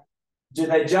book, do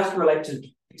they just relate to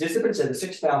participants, so the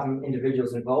 6,000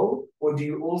 individuals involved, or do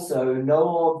you also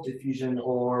know of diffusion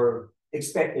or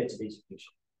expect there to be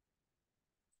diffusion?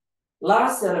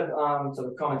 Last set of sort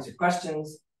of comments or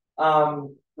questions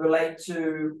relate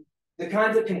to the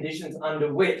kinds of conditions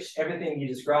under which everything you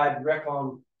described,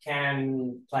 recon,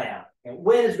 can play out.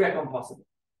 When is recon possible?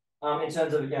 In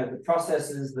terms of the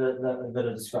processes that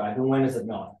are described, and when is it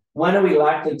not? When are we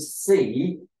likely to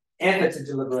see efforts of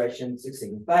deliberation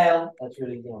succeed and fail? That's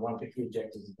really one of the key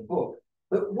objectives of the book.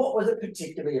 But what was it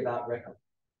particularly about recon?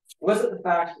 Was it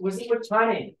the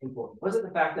timing important? Was it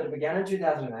the fact that it began in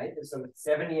 2008, sort of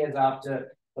 7 years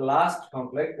after the last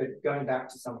conflict, but going back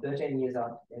to some 13 years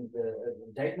after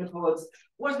the Dayton Accords?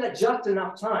 Wasn't that just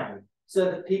enough time so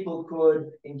that people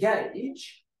could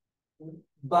engage?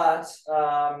 But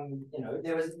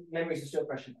there was memories are still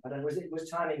fresh. Was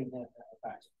timing a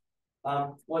factor?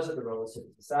 Was it the role of civil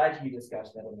society? You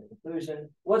discussed that in the conclusion.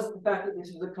 Was it the fact that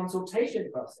this was a consultation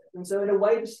process? And so in a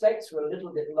way, the stakes were a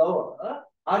little bit lower,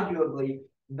 arguably,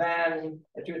 than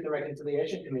a Truth and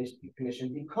Reconciliation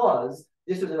Commission, because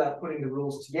this was about putting the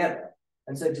rules together.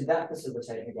 And so did that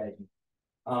facilitate engagement?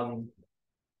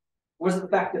 Was it the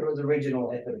fact that it was a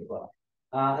regional effort as well?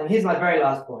 And here's my very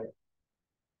last point.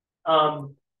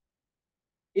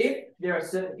 If there are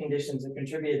certain conditions that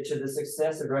contribute to the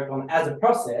success of reform as a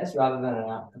process rather than an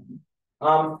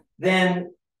outcome,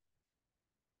 then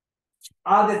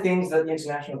are there things that the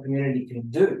international community can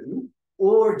do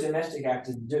or domestic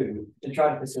actors do to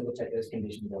try to facilitate those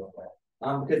conditions elsewhere?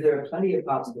 Because there are plenty of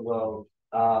parts of the world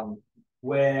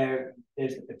where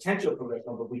there's the potential for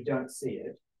reform, but we don't see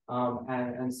it.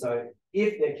 And so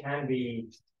if there can be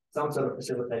some sort of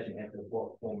facilitation effort,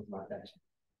 what forms might that take?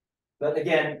 But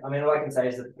again, all I can say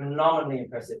is a phenomenally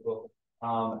impressive book,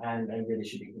 and really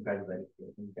should be congratulated.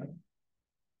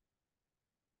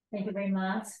 Thank you very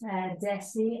much,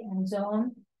 Jessie and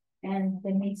John and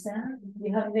Denisa.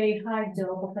 You have a very hard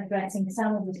job of addressing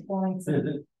some of these points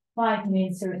in 5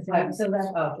 minutes or so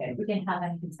that we can have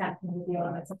a discussion with the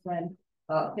audience as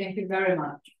well. Thank you very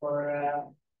much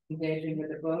for engaging with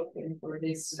the book and for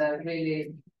this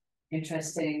really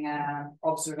interesting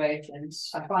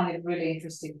observations. I find it really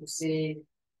interesting to see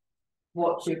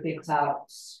what you picked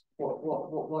out.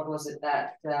 What was it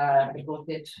that the book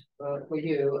did for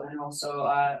you, and also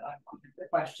I find the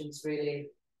questions really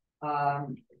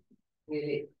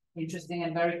really interesting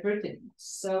and very pertinent.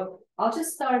 So I'll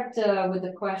just start with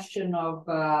the question of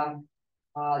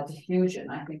diffusion.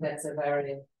 I think that's a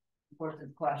very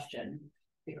important question,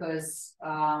 because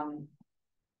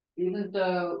even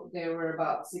though there were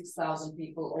about 6,000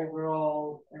 people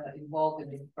overall involved in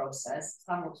this process,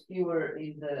 somewhat fewer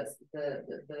in the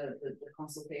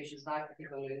consultations I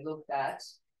particularly looked at,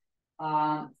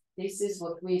 this is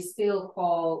what we still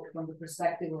call, from the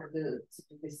perspective of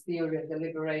this theory of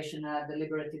deliberation, a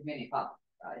deliberative mini-pup,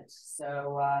 right?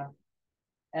 So,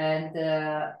 and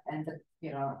the,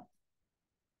 you know,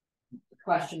 the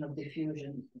question of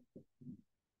diffusion,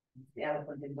 the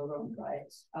elephant in the room,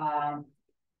 right?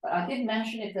 But I did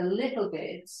mention it a little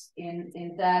bit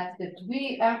in that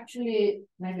we actually,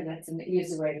 maybe that's an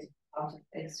easy way to out of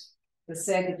this, to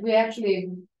say that we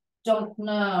actually don't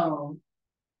know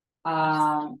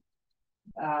the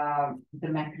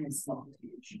mechanism of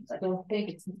diffusions. I don't think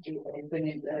it's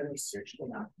been researched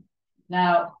enough.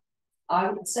 Now, I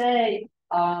would say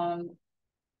the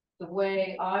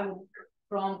way I would,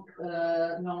 from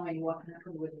knowing what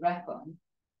happened with Recon,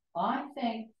 I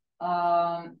think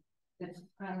that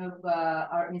kind of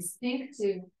our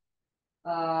instinctive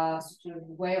sort of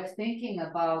way of thinking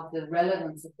about the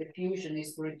relevance of diffusion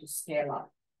is for it to scale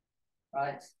up,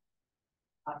 right?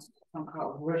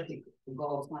 Somehow vertical, to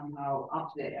go somehow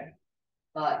up there.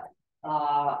 But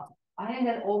I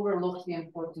had overlooked the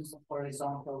importance of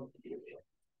horizontal diffusion.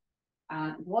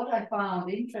 And what I found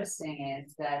interesting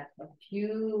is that a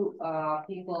few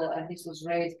people, and this was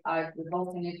raised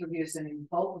both in interviews and in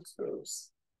focus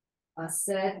groups,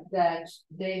 said that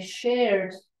they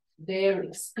shared their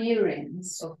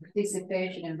experience of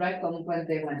participation in Recon when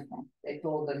they went home. They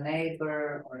told a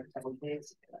neighbor or told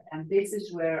this, and this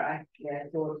is where I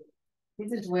thought,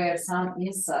 this is where some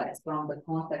insights from the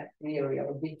contact theory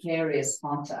or vicarious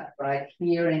contact, right,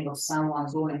 hearing of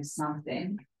someone doing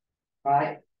something,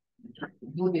 right,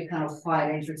 would be kind of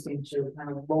quite interesting to kind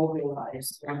of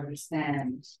mobilize to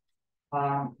understand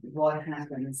what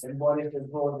happens and what is the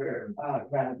broader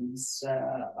relevance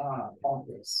of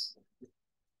this.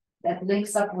 That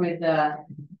links up with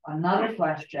another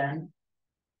question,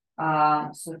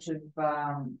 sort of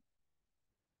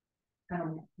kind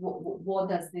of what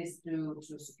does this do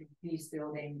to sort of peace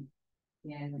building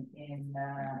in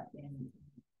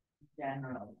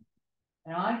general?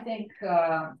 And I think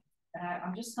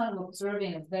I'm just kind of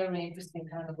observing a very interesting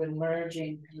kind of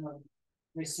emerging kind of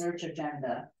research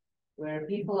agenda where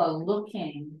people are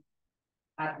looking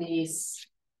at these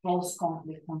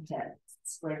post-conflict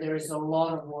contexts where there is a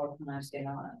lot of work going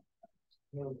on.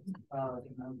 You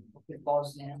know, with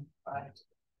Bosnia, right?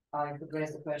 I could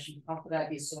raise the question, how could I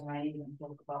be so naive and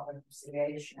talk about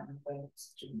reconciliation? But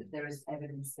there is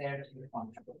evidence there to the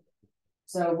contrary.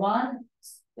 So one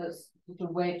the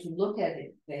way to look at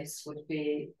this would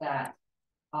be that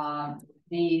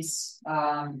these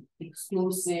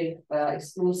exclusive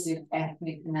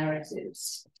ethnic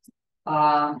narratives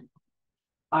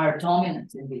are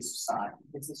dominant in this society.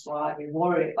 This is why we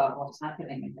worry about what's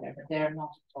happening in there, but they're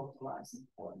not a totalizing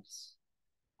force.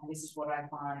 And this is what I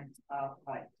find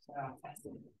quite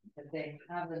fascinating, that they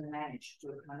haven't managed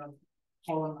to kind of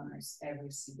colonize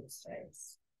every single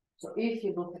space. So if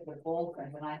you look at the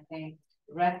Balkans, and I think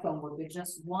Recon would be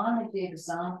just one of the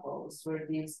examples where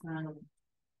these kind of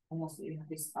almost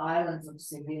these islands of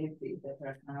civility that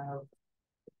are kind of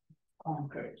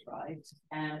conquered, right?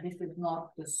 And this is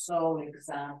not the sole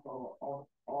example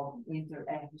of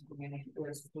inter-ethnic community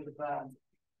with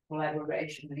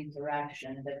collaboration and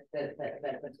interaction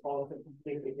that follows a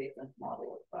completely different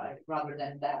model, right? Rather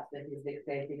than that is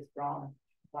dictated from.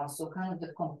 So kind of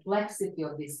the complexity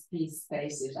of these peace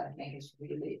spaces, I think, is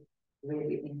really,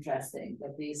 really interesting.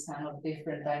 That these kind of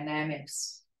different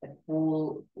dynamics that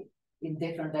pull in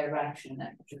different directions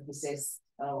and should exist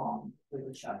along with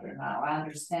each other. Now, I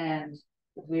understand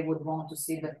that we would want to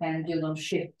see the pendulum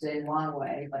shift in one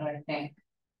way, but I think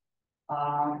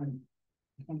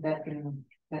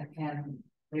that can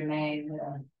remain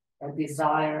a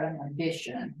desire and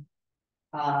ambition.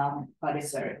 But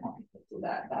it's very complicated.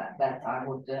 That I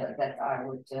would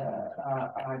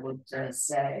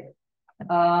say.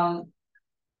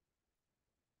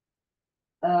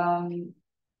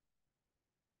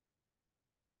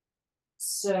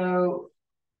 So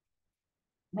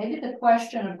maybe the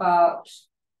question about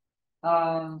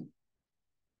I'm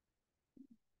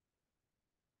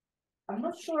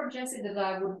not sure, Jessie, that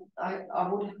I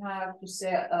would have to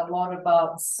say a lot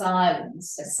about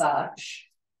silence as such.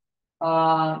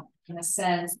 In a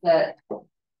sense that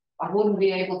I wouldn't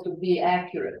be able to be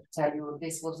accurate to tell you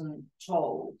this wasn't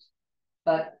told,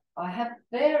 but I have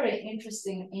very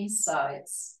interesting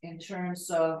insights in terms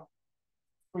of,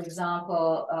 for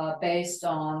example, based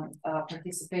on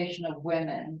participation of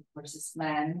women versus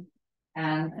men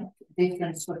and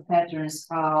different sort of patterns,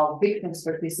 how victims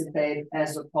participate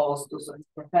as opposed to sort of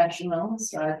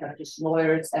professionals, right, such as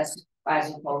lawyers, as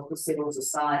opposed to civil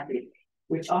society,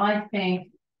 which I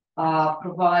think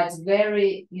provides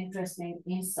very interesting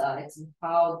insights in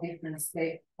how different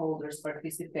stakeholders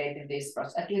participate in this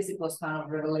process. At least it was kind of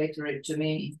revelatory to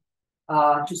me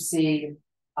to see,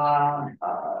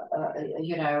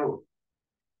 you know,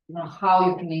 how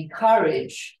you can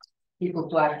encourage people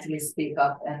to actually speak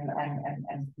up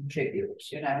and contribute,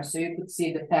 you know. So you could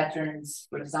see the patterns,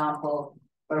 for example,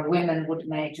 where women would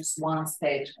make just one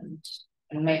statement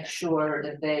and make sure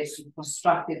that they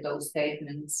constructed those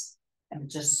statements and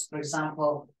just, for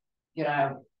example, you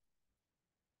know,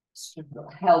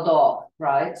 held off,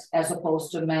 right, as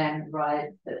opposed to men, right,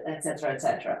 etc.,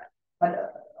 etc.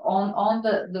 But on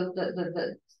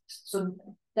the so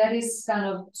that is kind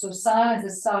of, so silence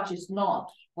as such is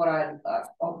not what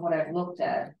I've looked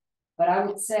at, but I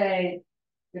would say,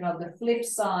 you know, the flip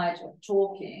side of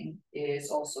talking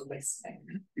is also listening,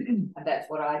 and that's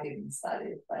what I didn't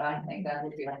study, but I think that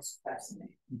would be also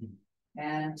fascinating.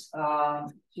 And a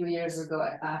few years ago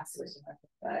at Access, in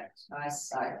fact, I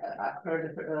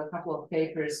heard a couple of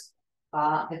papers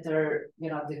that are, you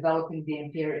know, developing the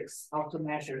empirics, how to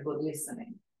measure good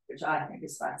listening, which I think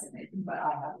is fascinating, but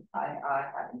I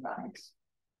haven't done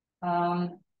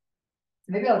it.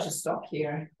 Maybe I'll just stop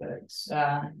here, but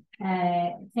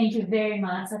thank you very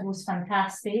much. That was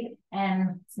fantastic.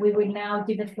 And we will now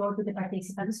give the floor to the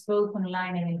participants, both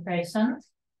online and in person.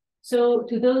 So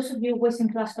to those of you wishing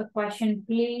to ask a question,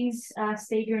 please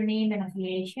state your name and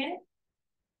affiliation.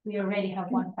 We already have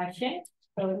one question,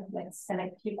 so let's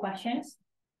select a few questions.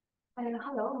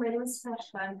 Hello, my name is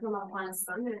Sasha. I'm from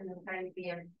Afghanistan and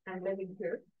currently I'm living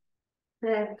here.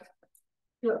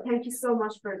 So thank you so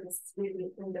much for this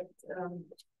really in-depth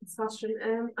discussion.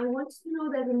 I wanted to know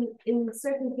that in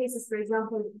certain cases, for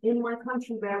example, in my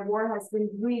country where war has been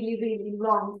really, really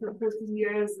long for 40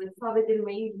 years with Soviet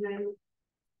invasion,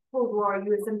 Cold War,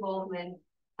 US involvement,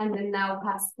 and then now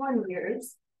past 1 year,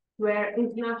 where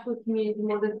international community,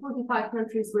 more than 45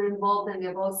 countries were involved, and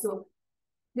they've also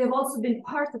been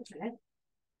part of it.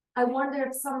 I wonder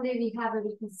if someday we have a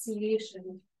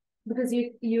reconciliation, because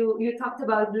you talked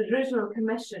about the original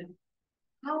commission.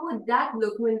 How would that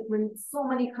look when so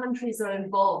many countries are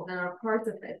involved and are part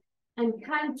of it? And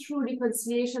can true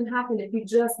reconciliation happen if we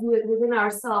just do it within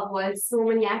ourselves while so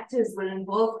many actors were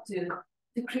involved to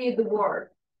create the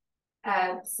war?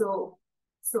 So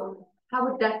how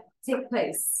would that take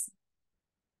place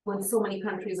when so many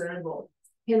countries are involved?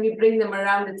 Can we bring them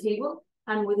around the table?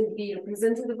 And would it be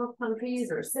representative of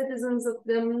countries or citizens of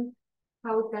them?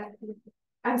 How would that be?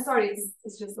 I'm sorry,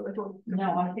 it's just a little.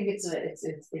 No, I think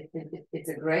it's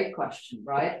a great question,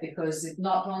 right? Because it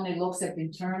not only looks at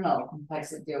internal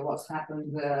complexity of what's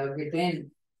happened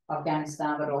within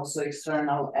Afghanistan, but also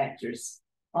external actors.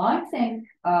 I think,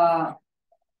 well,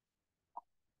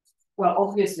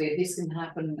 obviously this can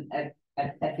happen at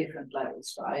different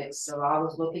levels, right? So I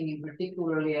was looking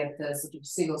particularly at the sort of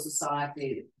civil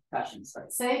society discussions.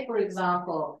 But say, for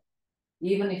example,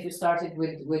 even if you started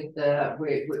with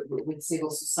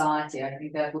civil society, I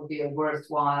think that would be a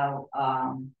worthwhile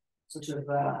sort of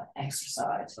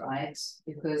exercise, right?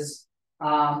 Because,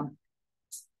 for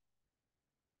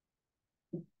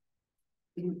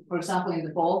example, in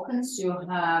the Balkans, you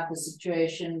have the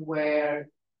situation where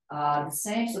the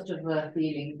same sort of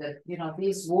feeling that, you know,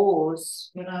 these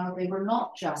wars, you know, they were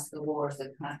not just the wars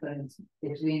that happened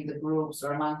between the groups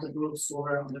or among the groups who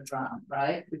were on the ground,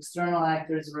 right? External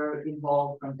actors were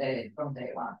involved from day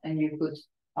one. And you could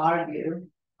argue,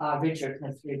 Richard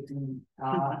has written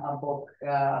a book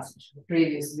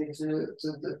previously to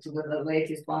the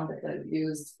latest one that I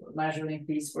used for measuring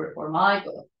peace for my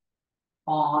book,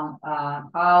 on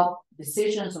how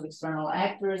decisions of external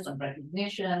actors on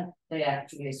recognition, they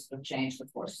actually sort of change the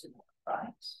course of war,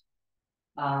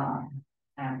 right?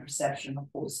 And perception of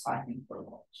who is fighting for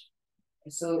what.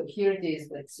 And so here it is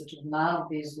that sort of none of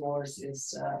these wars is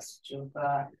sort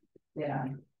of,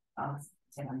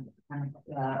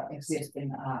 exist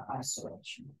in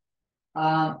isolation.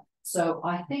 So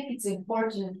I think it's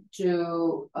important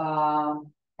to,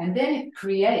 and then it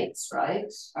creates,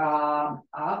 right,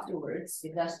 afterwards,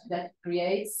 that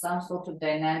creates some sort of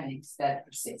dynamics that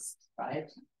persist,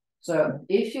 right? So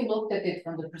if you looked at it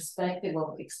from the perspective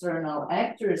of external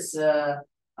actors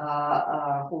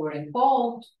who were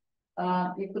involved,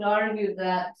 you could argue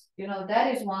that, you know,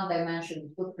 that is one dimension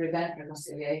that could prevent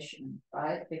reconciliation,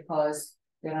 right? Because,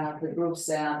 you know, the groups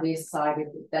we sided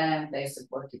with them, they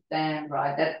supported them,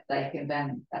 right? That can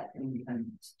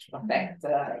even affect,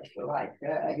 if you like,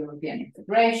 European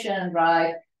integration,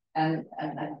 right? And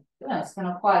you know, it's kind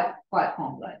of quite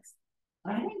complex.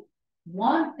 I think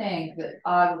one thing that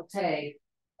I would take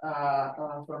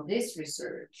from this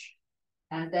research,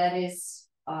 and that is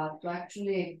to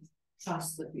actually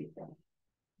trust the people.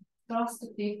 Trust the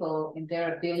people in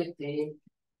their ability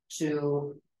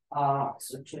to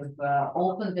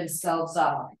open themselves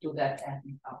up to that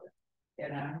ethnic other, you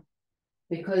know,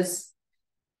 because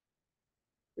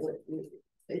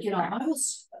you know, I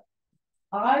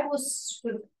was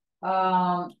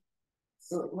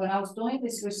so when I was doing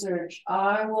this research,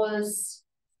 I was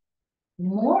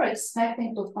more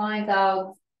expecting to find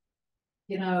out,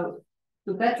 you know,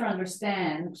 to better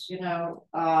understand, you know,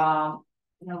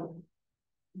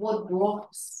 what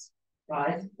blocks,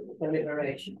 right, the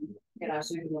liberation, you know,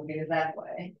 so you can look at it that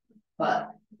way.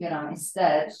 But, you know,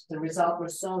 instead, the results were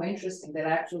so interesting that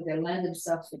actually they lend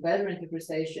themselves to better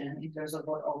interpretation in terms of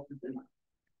what opened them up.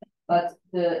 But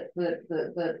the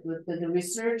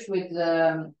research with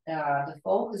the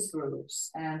focus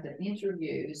groups and the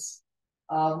interviews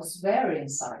was very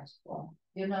insightful.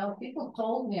 You know, people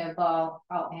told me about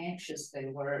how anxious they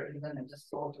were even at the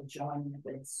thought of joining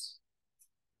this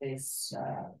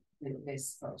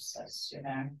process. You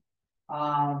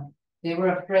know, they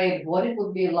were afraid what it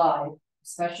would be like,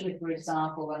 especially, for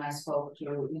example, when I spoke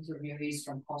to interviewees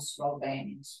from Kosovo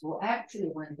Albanians who actually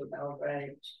went to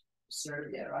Belgrade,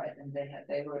 Serbia, right, and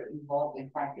they were involved in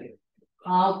conflict.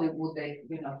 How would they,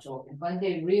 you know, talk? And when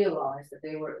they realized that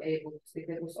they were able to speak,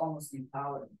 it was almost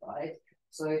empowering, right?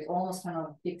 So it almost kind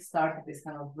of kick-started this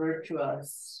kind of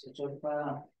virtuous sort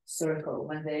of circle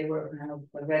when they were kind of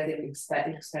readily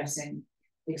expressing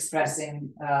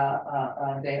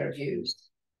their views.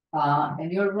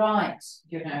 And you're right,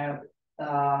 you know,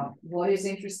 what is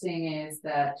interesting is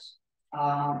that,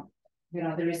 you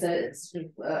know, there is a sort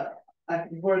of,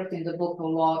 I've worked in the book a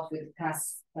lot with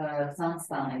Cass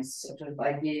Sunstein's sort of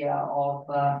idea of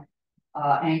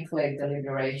enclave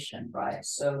deliberation, right?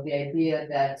 So the idea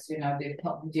that, you know,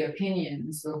 the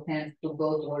opinions will tend to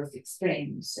go towards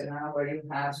extremes, you know, where you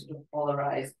have sort of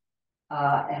polarized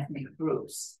ethnic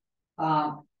groups,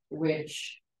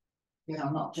 which, you know,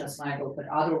 not just my book, but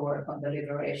other work on the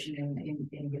liberation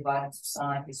in divided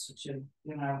societies, sort of,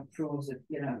 you know, proves that,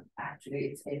 you know, actually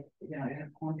it's you know,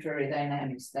 contrary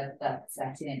dynamics that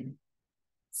set in.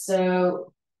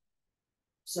 So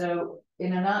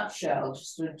in a nutshell,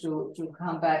 just to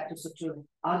come back to sort of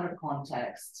other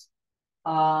contexts,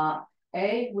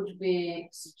 A would be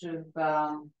sort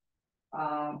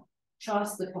of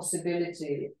trust the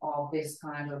possibility of this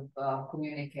kind of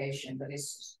communication that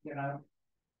is, you know,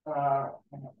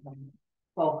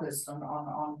 focused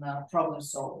on problem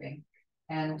solving,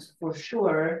 and for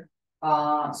sure,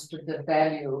 sort of the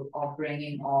value of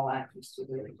bringing all actors to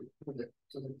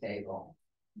the table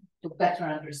to better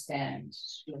understand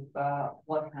sort of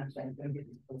what happened in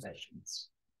different positions.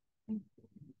 I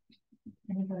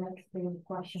think I'd like to do a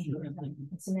question.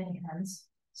 It's in many hands.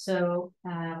 So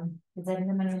the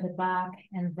gentleman in the back,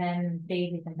 and then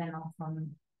David, and then off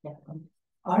from Declan.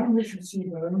 I'm Richard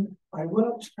Seaburn. I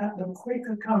worked at the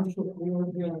Quaker Council for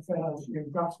European Affairs in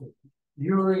Brussels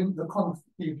during the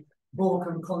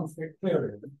Balkan conflict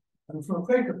period. And from a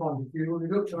Quaker point of view, we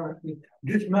looked at with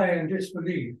dismay and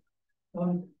disbelief.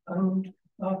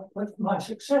 But my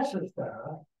successors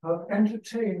there have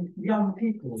entertained young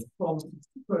people from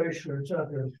Croatia and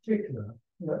Serbia in particular,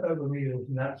 you know, over meals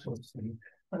and that sort of thing.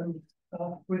 And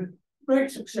with great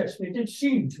success, they did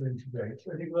seem to integrate,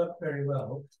 and it worked very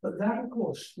well. But that, of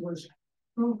course, was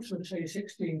groups of, say,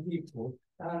 16 people.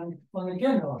 And one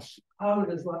again asks, how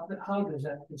does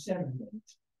that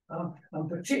disseminate? And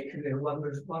particularly,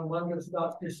 one wonders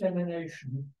about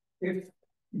dissemination if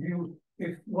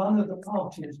one of the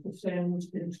parties descends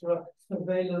into a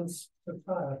surveillance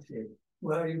society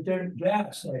where you don't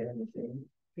dare say anything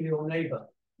to your neighbour.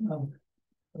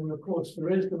 And of course, there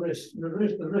is the risk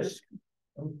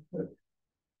that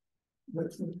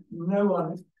no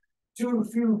one, too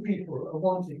few people are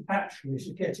wanting actually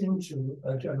to get into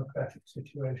a democratic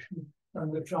situation,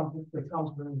 and the Trump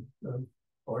and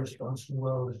Boris Johnson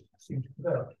world seems to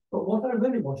prevail. But what I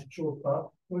really want to talk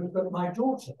about was that my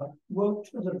daughter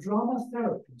worked as a drama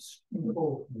therapist in the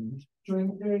Balkans during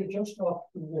the period just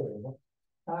after the war,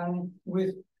 and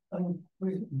with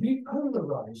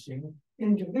depolarizing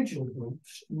individual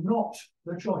groups, not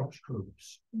the joint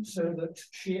groups. So that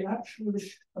she actually,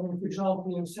 I mean, for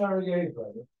example, in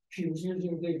Sarajevo, she was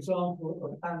using the example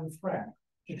of Anne Frank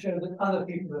to show that other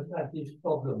people have had these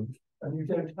problems, and you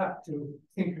don't have to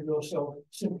think of yourself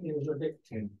simply as a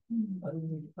victim.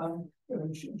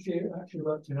 And she actually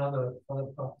worked in other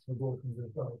parts of the Balkans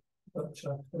as well. But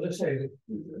as I say,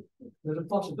 there's a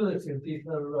possibility of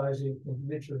depolarizing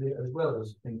individually as well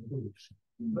as in groups.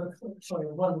 But sorry,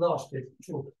 one last bit,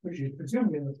 which is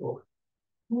presumably in the book.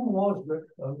 Who was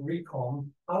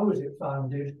Recon? How was it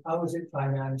founded? How was it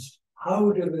financed? how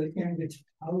were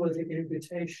the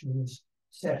invitations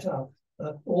set up?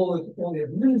 All the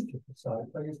administrative side,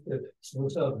 I guess the civil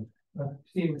servant,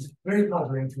 seems very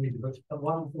puzzling to me, but a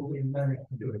wonderful way managed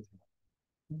to do it.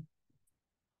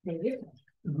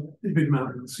 David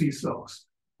Mountain, Sea Stocks.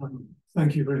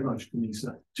 Thank you very much,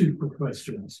 Denisa. Two quick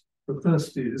questions. The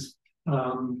first is,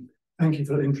 thank you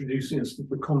for introducing us to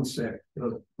the concept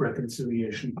of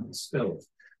reconciliation by stealth.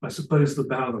 I suppose the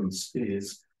balance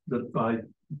is that by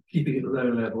keeping it low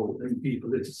level and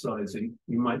depoliticizing,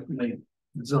 you might make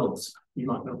results you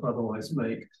might not otherwise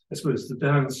make. I suppose the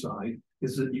downside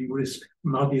is that you risk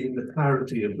muddying the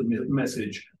clarity of the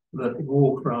message that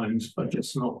war crimes are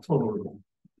just not tolerable.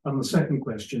 And the second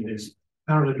question is,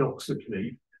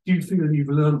 paradoxically, do you feel you've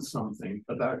learned something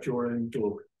about your own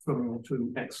book from your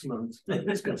two excellent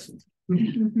discussants?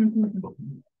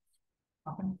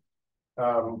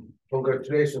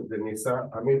 Congratulations, Denisa.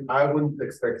 I mean, I wouldn't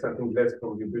expect something less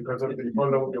from you because I've been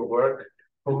following your work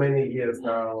for many years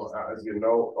now, as you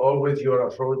know. Always your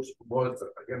approach was,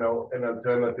 an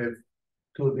alternative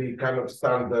to the kind of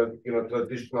standard,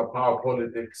 traditional power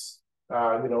politics,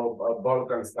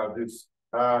 Balkan studies.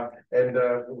 And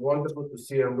wonderful to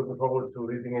see. I'm looking forward to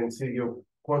reading and see your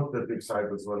quantitative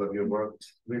side as well of your work.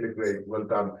 Really great. Well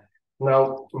done.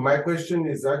 Now, my question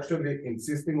is actually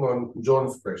insisting on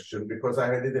John's question because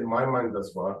I had it in my mind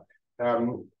as well.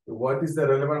 What is the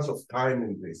relevance of time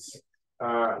in this?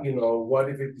 What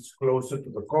if it is closer to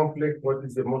the conflict? What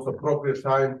is the most appropriate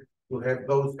time to have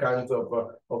those kinds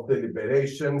of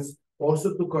deliberations?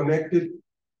 Also to connect it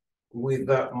with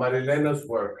Marilena's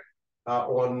work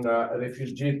on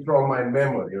refugee trauma and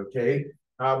memory, okay?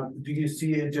 Do you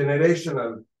see a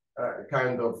generational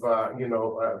kind of,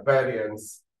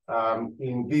 variance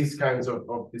in these kinds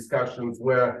of discussions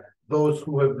where those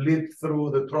who have lived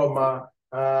through the trauma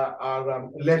are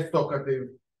less talkative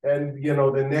and,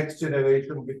 the next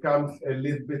generation becomes a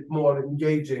little bit more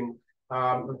engaging?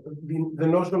 The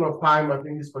notion of time, I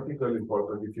think, is particularly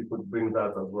important, if you could bring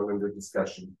that as well in the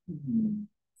discussion. Mm-hmm.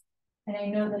 And I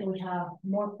know that we have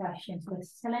more questions, but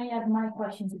can I add my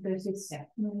questions because it's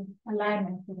in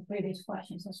alignment with the previous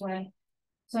questions as well.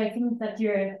 So I think that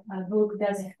your book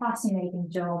does a fascinating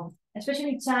job,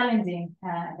 especially challenging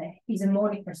the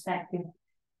hegemonic perspective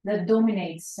that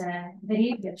dominates the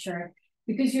literature,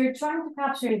 because you're trying to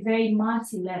capture a very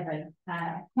multi-level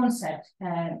concept.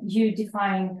 You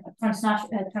define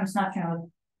transitional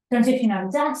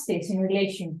justice in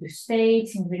relation to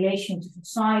states, in relation to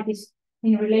societies,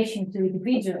 in relation to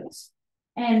individuals.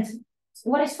 And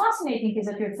what is fascinating is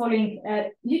that you're following,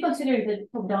 you consider the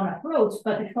top-down approach,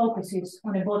 but the focus is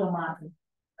on a bottom-up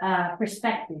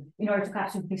perspective in order to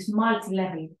capture this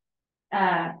multi-level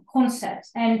concept.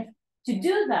 And to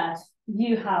do that,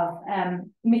 you have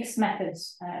mixed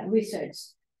methods research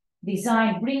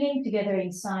design, bringing together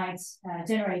insights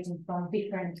generating from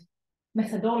different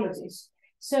methodologies.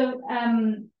 So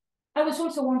I was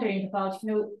also wondering about,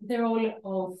 the role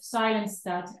of silence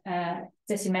that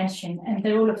Jessie mentioned, and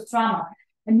the role of trauma,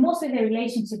 and mostly the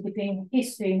relationship between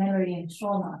history, memory, and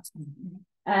trauma.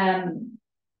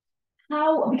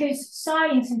 Because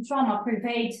silence and trauma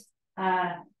pervade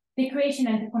the creation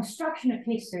and the construction of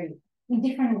history in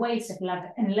different ways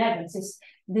and levels. It's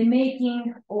the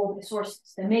making of the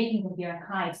sources, the making of the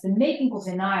archives, the making of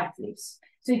the narratives.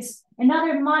 So it's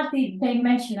another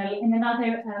multi-dimensional and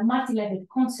another multi-level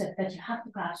concept that you have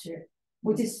to capture,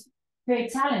 which is very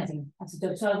challenging as a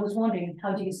job. So I was wondering,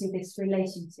 how do you see this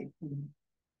relationship?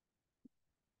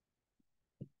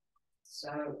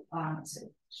 So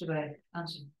should I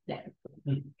answer? Yeah.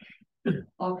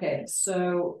 Okay,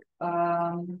 so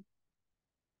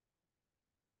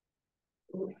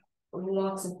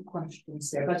lots of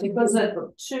questions there, but because I've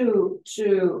got two,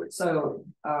 so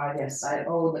yes, I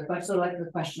owe the question, like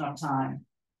the question of time.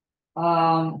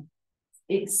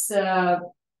 It's I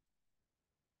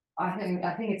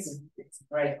think it's a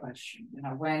great question.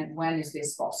 When is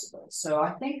this possible? So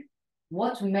I think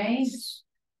what made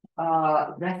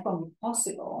reform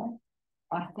possible,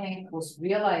 I think, was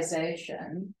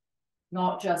realization,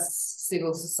 not just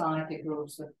civil society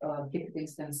groups of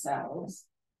victims themselves,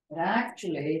 but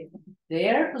actually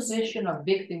their position of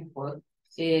victimhood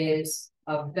is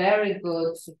a very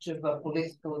good sort of a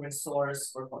political resource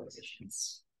for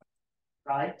politicians,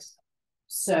 right?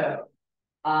 So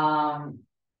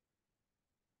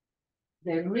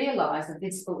they realize that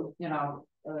this,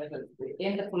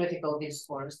 in the political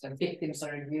discourse, the victims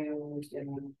are used,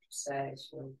 say,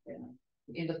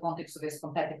 in the context of this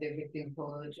competitive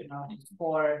victimhood,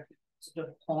 for sort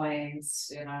of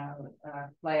points,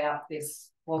 play up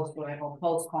this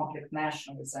post-conflict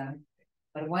nationalism.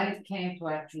 But when it came to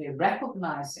actually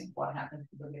recognizing what happened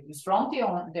to the victims from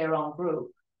their own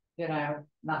group, you know,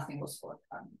 nothing was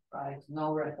forthcoming, right?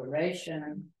 No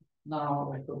reparation,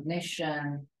 no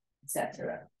recognition,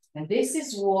 etc. And this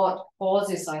is what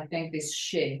causes, I think, this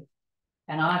shift.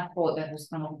 And I thought that was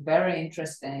kind of very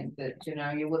interesting that, you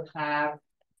know, you would have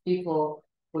people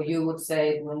who you would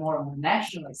say were more on the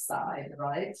nationalist side,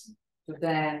 right? To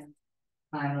then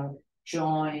kind of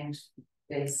join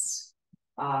this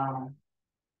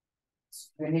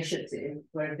initiative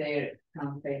where they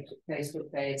come face to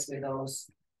face with those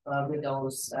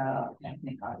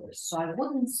ethnic others. So I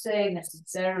wouldn't say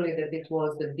necessarily that it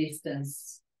was the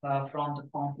distance from the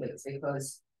conflicts,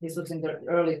 because this was in the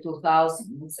early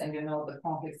 2000s, and you know the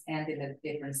conflicts ended at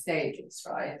different stages,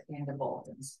 right, in the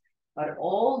Balkans. But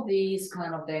all these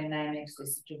kind of dynamics,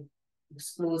 this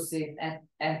exclusive and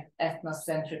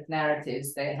ethnocentric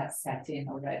narratives, they had set in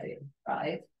already,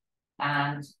 right?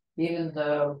 And even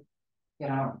though, you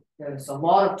know, there's a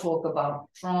lot of talk about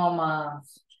trauma,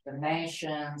 the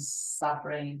nations,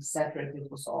 suffering, etc., it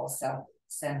was all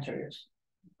self-centered.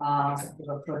 A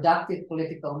productive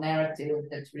political narrative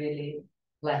that really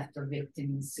left the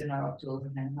victims, you know, to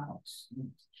remain out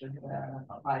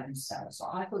by themselves. So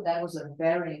I thought that was a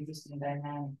very interesting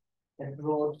dynamic that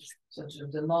brought sort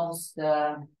of the most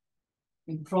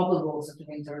improbable sort of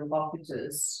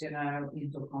interlocutors, you know,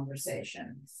 into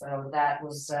conversation. So that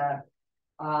was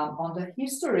on the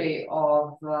history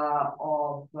of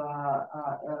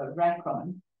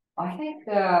Recon. I think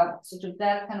sort of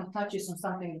that kind of touches on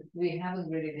something that we haven't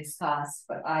really discussed,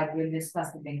 but I've really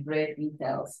discussed it in great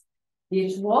details.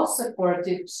 It was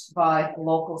supported by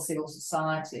local civil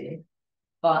society,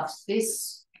 but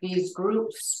these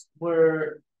groups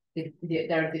were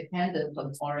they're dependent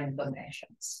on foreign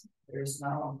donations. There is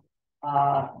no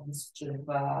sort of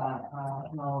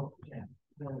no.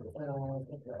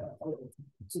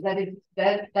 So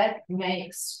that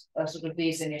makes sort of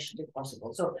these initiatives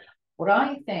possible. So what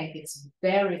I think it's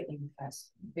very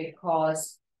interesting,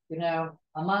 because, you know,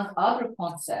 among other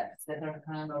concepts that are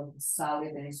kind of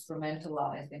solid and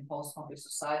instrumentalized in post-conflict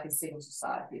society, civil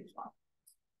society is one.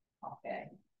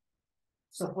 Okay.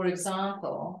 So, for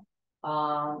example,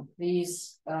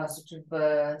 these sort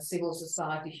of civil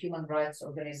society human rights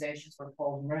organizations were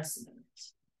called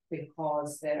mercenaries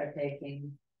because they're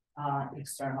taking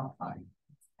external funding.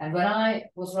 And when I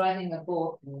was writing a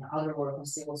book and other work on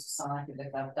civil society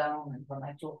that I've done, and when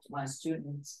I talk to my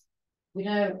students, you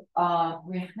know,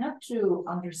 we have to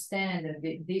understand that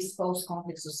these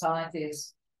post-conflict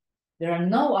societies, there are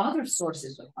no other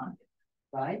sources of funding,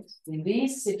 right? In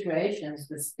these situations,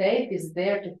 the state is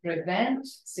there to prevent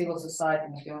civil society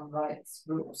and human rights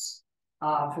groups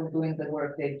from doing the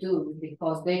work they do,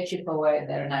 because they chip away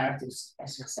their narratives,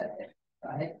 as you said,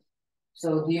 right?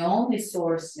 So the only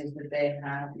sources that they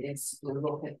have is to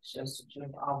look at just sort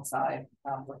of outside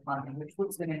for funding, which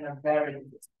puts them in a very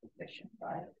difficult position,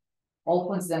 right?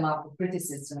 Opens them up for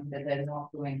criticism that they're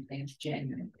not doing things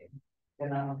genuinely. You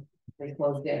know, they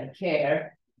close their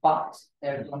care, but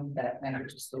they're doing that maybe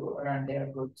just to earn their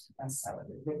good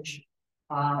salary, which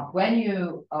when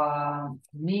you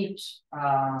meet,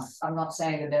 I'm not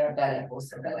saying that there are bad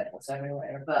apples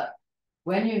everywhere, but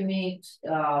when you meet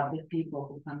the people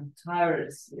who come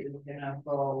tirelessly, you know,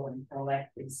 go and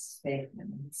collect these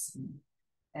statements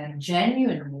and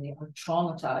genuinely are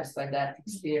traumatized by that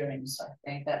experience, I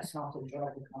think that's not a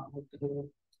job you can't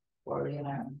do for, you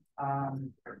know,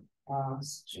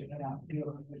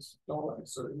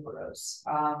 dollars or euros.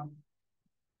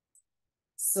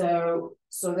 So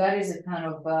that is a kind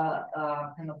of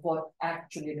what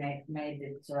actually made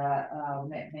it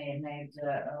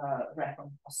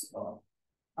Recon possible.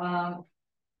 I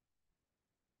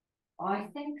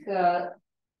think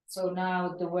so.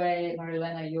 Now the way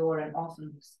Marilena, your and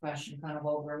often this question kind of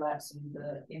overlaps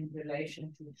in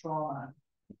relation to trauma.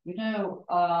 You know,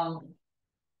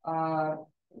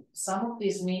 some of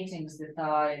these meetings that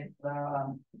I've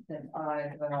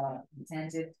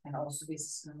attended, and also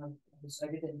this kind of was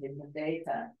evident in the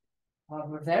data,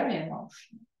 were very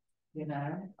emotional.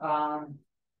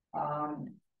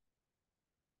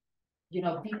 You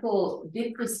know, people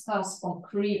did discuss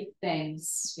concrete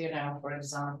things. You know, for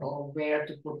example, where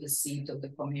to put the seat of the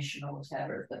commission or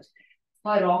whatever. But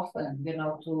quite often, you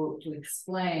know, to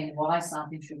explain why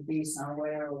something should be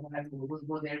somewhere or whatever,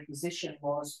 what their position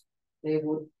was, they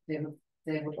would, it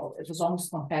was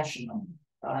almost confessional,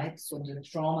 right? So the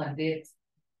trauma did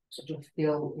sort of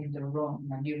fill in the room,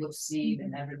 and you would see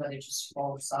when everybody just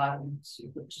falls silent.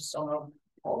 You could just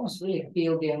almost really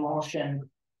feel the emotion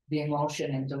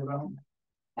in the room.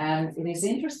 And it is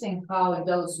interesting how in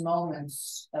those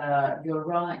moments, you're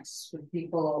right,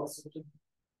 people sort of,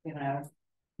 you know,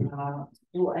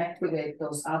 do activate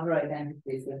those other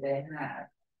identities that they have,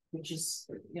 which is,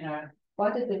 you know,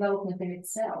 quite a development in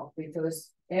itself,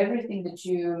 because everything that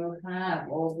you have,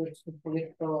 all the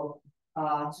political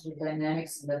sort of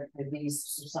dynamics that these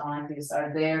societies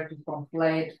are there to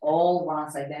conflate all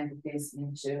one's identities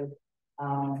into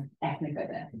ethnic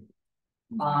identity.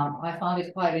 I found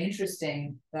it quite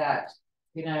interesting that,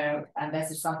 you know, and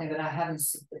this is something that I haven't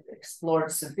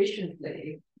explored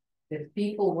sufficiently, that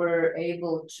people were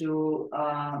able to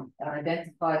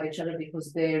identify each other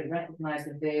because they recognize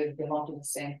that they belong to the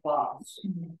same class.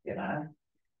 You know, I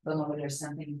don't know whether there's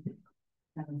something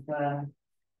kind of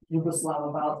Yugoslav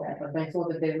about that, but they thought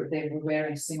that they were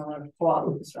wearing similar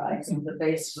clothes, right? So on the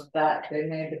basis of that, they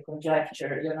made the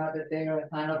conjecture, you know, that they were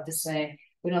kind of the same.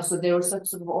 You know, so they were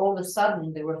sort of all of a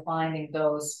sudden they were finding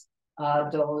those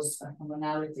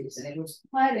commonalities, and it was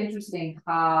quite interesting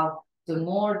how the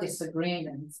more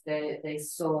disagreements they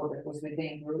saw that was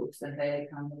within groups, and they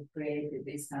kind of created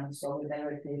these kind of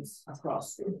solidarities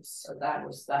across groups. So that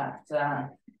was that.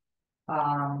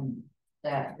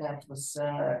 That was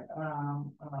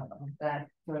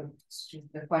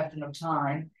the question of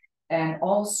time, and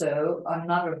also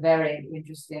another very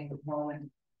interesting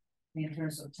moment in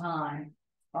terms of time.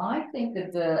 I think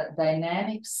that the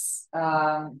dynamics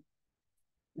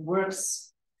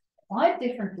works quite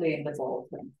differently in the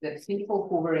Balkans. That people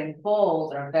who were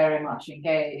involved are very much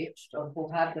engaged, or who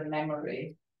have the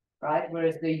memory, right?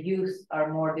 Whereas the youth are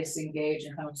more disengaged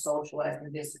and kind of socialized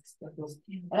in this.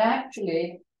 But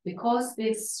actually, because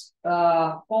this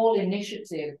whole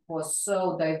initiative was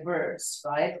so diverse,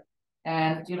 right?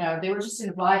 And, you know, they were just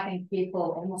inviting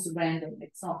people almost randomly.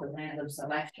 It's not a random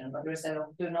selection, but they said,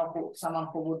 oh, do you know someone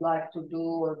who would like to do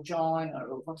or join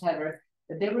or whatever.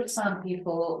 But there were some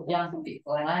people, young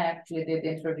people, and I actually did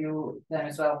interview them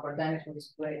as well. For them, it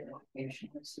was a great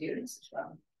educational experience as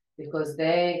well, because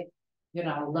they, you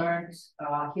know, learned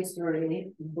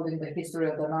history, including the history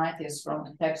of the 90s from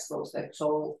the textbooks that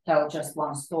tell just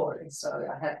one story. So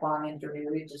I had one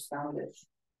interview, we just found it,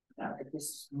 that this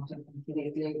is not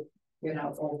completely, you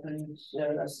know, opened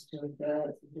to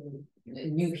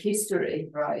new history,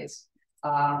 right,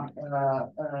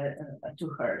 to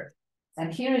her.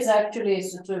 And here is actually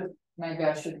sort of, maybe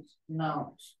I should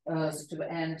note, sort of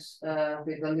end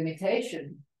with the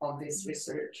limitation of this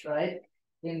research, right,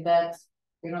 in that,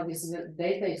 you know, this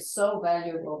data is so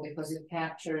valuable because it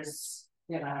captures,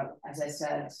 you know, as I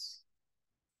said,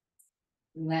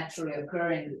 naturally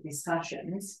occurring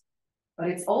discussions, but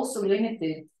it's also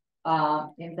limited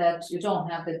in that you don't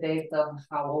have the data of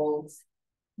how old,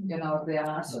 you know, they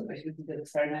are. So if you do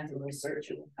experimental research,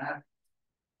 you will have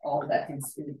all that,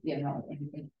 you know,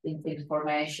 in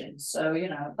information. So, you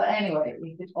know, but anyway,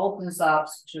 if it opens up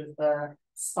sort of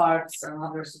sparks and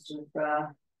other sort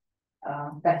of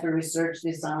better research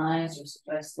designs or sort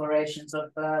of explorations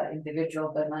of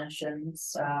individual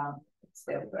dimensions, it's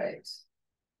still great.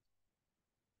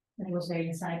 That was very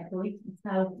insightful.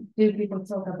 How do people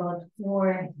talk about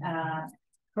war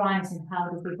crimes, and how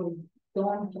do people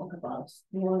don't talk about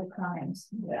war crimes?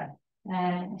 Yeah.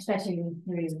 Especially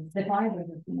through the Bible,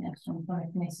 from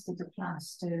ethnicity to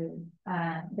class to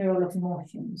the role of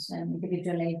emotions and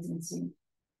individual agency.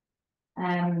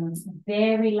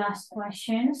 Very last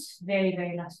questions,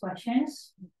 very last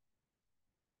questions.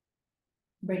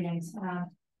 Brilliant.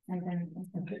 And then,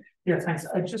 yeah, thanks.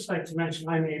 I'd just like to mention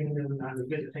I'm Aidan and I'm a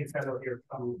visiting fellow here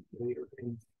from the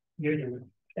European Union.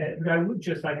 But I would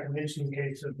just like to mention the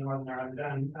case of Northern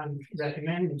Ireland and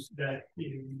recommend that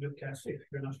you look at, if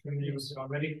you're not familiar with it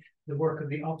already, the work of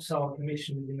the Opsahl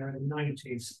Commission in the early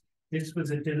 90s. This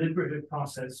was a deliberative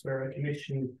process where a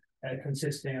commission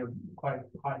consisting of quite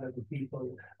high-level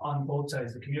people on both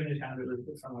sides of the community and a little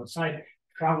bit from outside,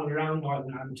 traveled around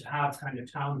Northern Ireland to have kind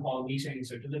of town hall meetings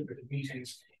or deliberative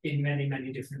meetings in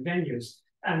many different venues.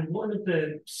 And one of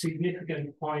the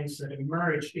significant points that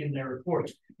emerged in their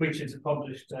report, which is a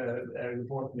published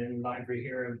report in the library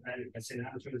here, and it's in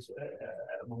Answers,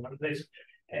 among other places,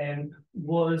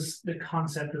 was the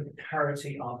concept of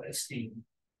parity of esteem.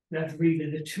 That really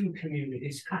the two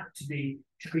communities had to be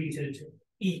treated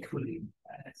equally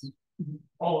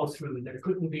all through. There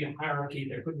couldn't be a hierarchy,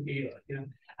 there couldn't be, you know,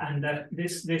 and that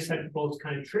this had both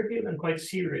kind of trivial and quite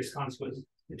serious consequences.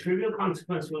 The trivial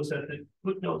consequence was that the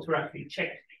footnotes were actually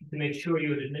checked to make sure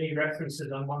you had as many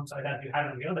references on one side as you had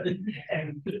on the other.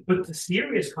 But the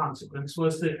serious consequence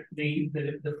was that the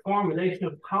formulation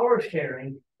of power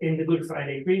sharing in the Good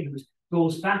Friday Agreement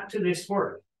goes back to this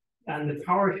work And the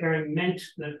power sharing meant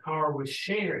that power was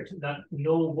shared, that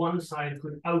no one side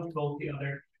could outvote the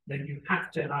other, that you had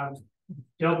to have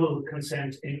double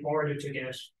consent in order to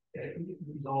get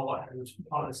law and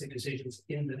policy decisions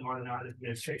in the Northern Ireland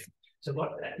administration. So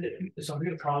what something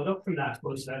that followed up from that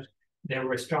was that there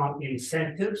were strong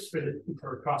incentives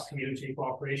for cross-community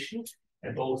cooperation,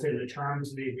 both in the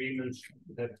terms of the agreement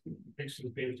that was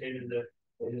built in the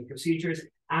procedures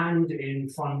and in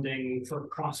funding for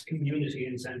cross-community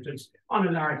incentives on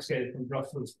a large scale from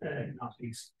Brussels, not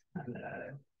least. And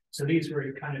so these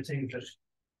were kind of things that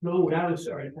flowed out,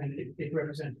 and it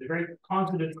represented a very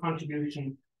positive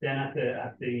contribution then at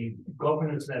the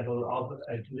governance level of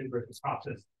a deliberative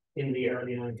process in the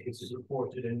early 90s, as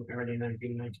reported in early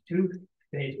 1992,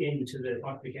 made into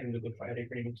what became the Good Friday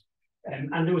Agreement.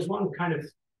 And there was one kind of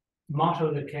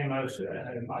motto that came out.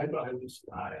 I've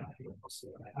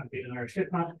been an Irish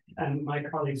diplomat, and my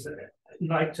colleagues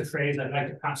like to phrase, I'd like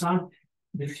to pass on,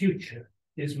 the future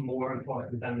is more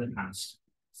important than the past.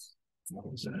 That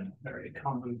was a very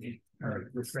commonly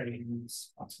heard refrain in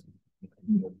this process.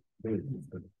 Thank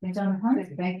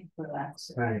you for that.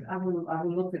 Right. I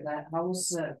will look at that. I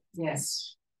was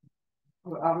yes.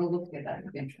 I will look at that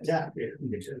with interest. Yeah.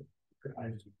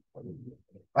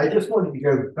 I just wanted to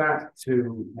go back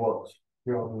to what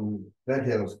John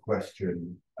Gledhill's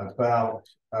question about,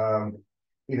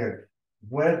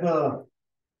 whether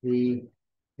the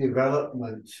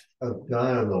development of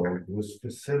dialogue was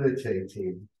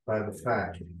facilitated by the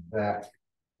fact that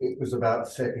it was about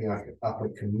setting up a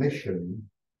commission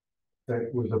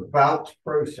that was about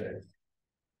process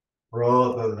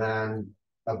rather than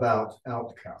about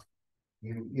outcome.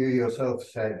 You yourself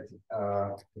said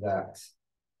that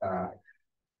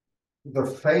the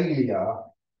failure,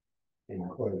 in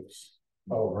quotes,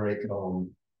 of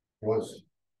RECON was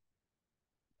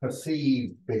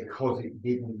perceived because it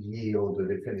didn't yield a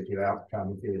definitive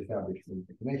outcome to the establishment of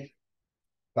the commission.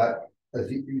 But as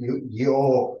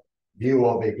your view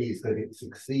of it is that it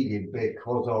succeeded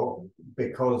because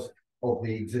of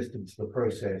the existence of the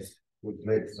process which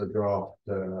led to the draft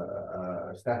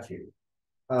statute.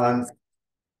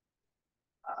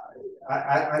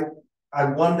 I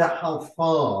wonder how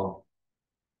far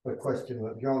the question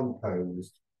that John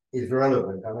posed is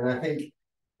relevant. I mean, I think,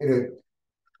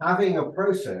 having a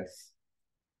process,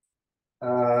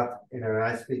 I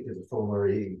speak as a former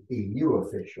EU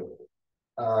official,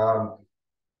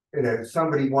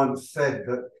 somebody once said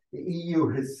that the EU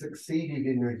has succeeded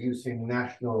in reducing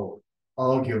national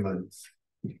arguments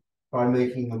by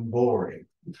making them boring.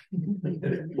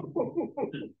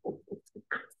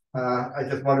 I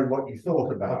just wondered what you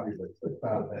thought about this.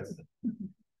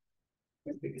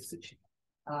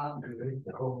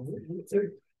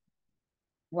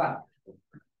 Well,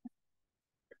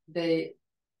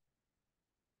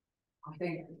 I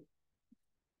think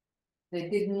they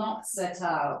did not set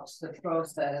out the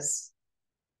process,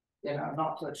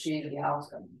 not to achieve the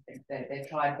outcome. I think they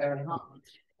tried very hard.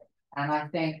 And I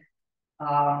think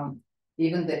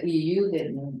even the EU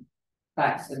didn't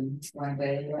back them when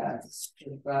they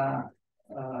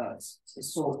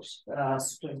sought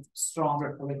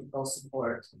stronger political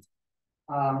support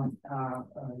from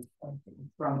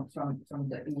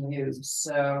the EU.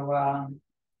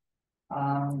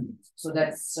 So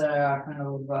that's kind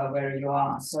of where you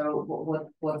are. So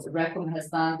what RECON has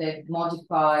done, they've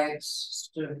modified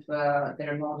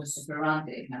their modus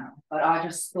operandi now. But I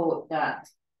just thought that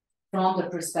from the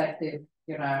perspective,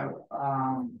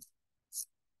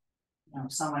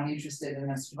 someone interested in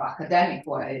a sort of academic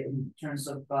way in terms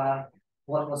of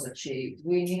what was achieved,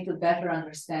 we need to better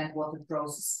understand what the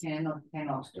process can or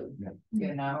cannot do.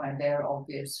 Yeah. And they're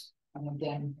obvious. And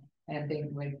again,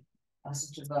 ending with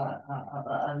such of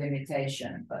a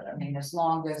limitation. But I mean, as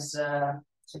long as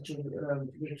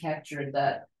we captured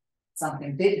that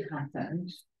something did happen,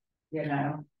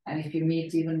 and if you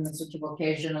meet even sort of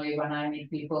occasionally, when I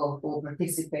meet people who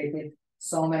participated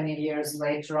so many years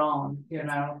later on,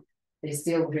 they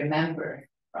still remember,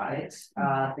 right?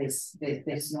 This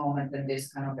moment and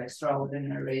this kind of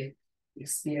extraordinary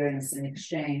experience and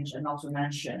exchange, and not to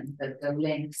mention that the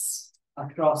links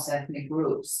across ethnic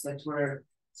groups that were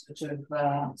sort of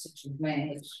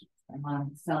made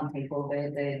among some people,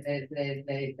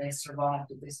 they survive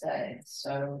to this day.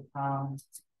 So I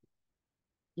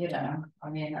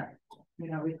mean,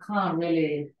 we can't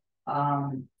really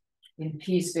in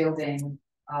peace building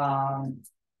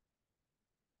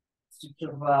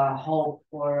sort of hope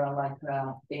for like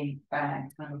a big bang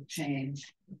kind of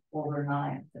change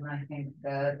overnight. And I think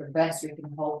the best we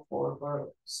can hope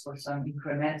for some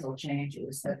incremental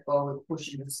changes that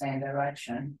push in the same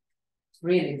direction. It's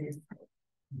really difficult.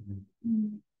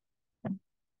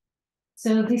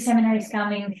 So this seminar is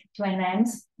coming to an end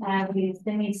with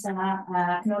Denisa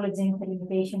acknowledging the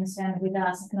limitations and with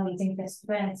us acknowledging the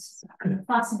strengths of a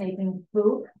fascinating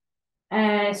book.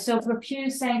 So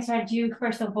profuse thanks are due,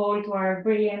 first of all, to our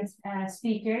brilliant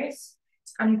speakers.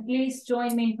 And please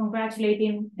join me in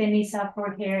congratulating Denisa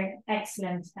for her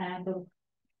excellent book.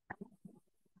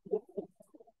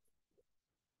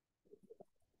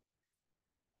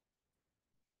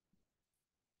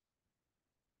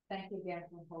 Thank you again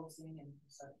for hosting and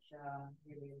such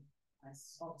really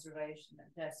nice observation, and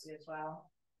Jessie as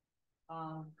well.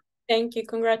 Thank you.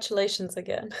 Congratulations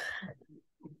again.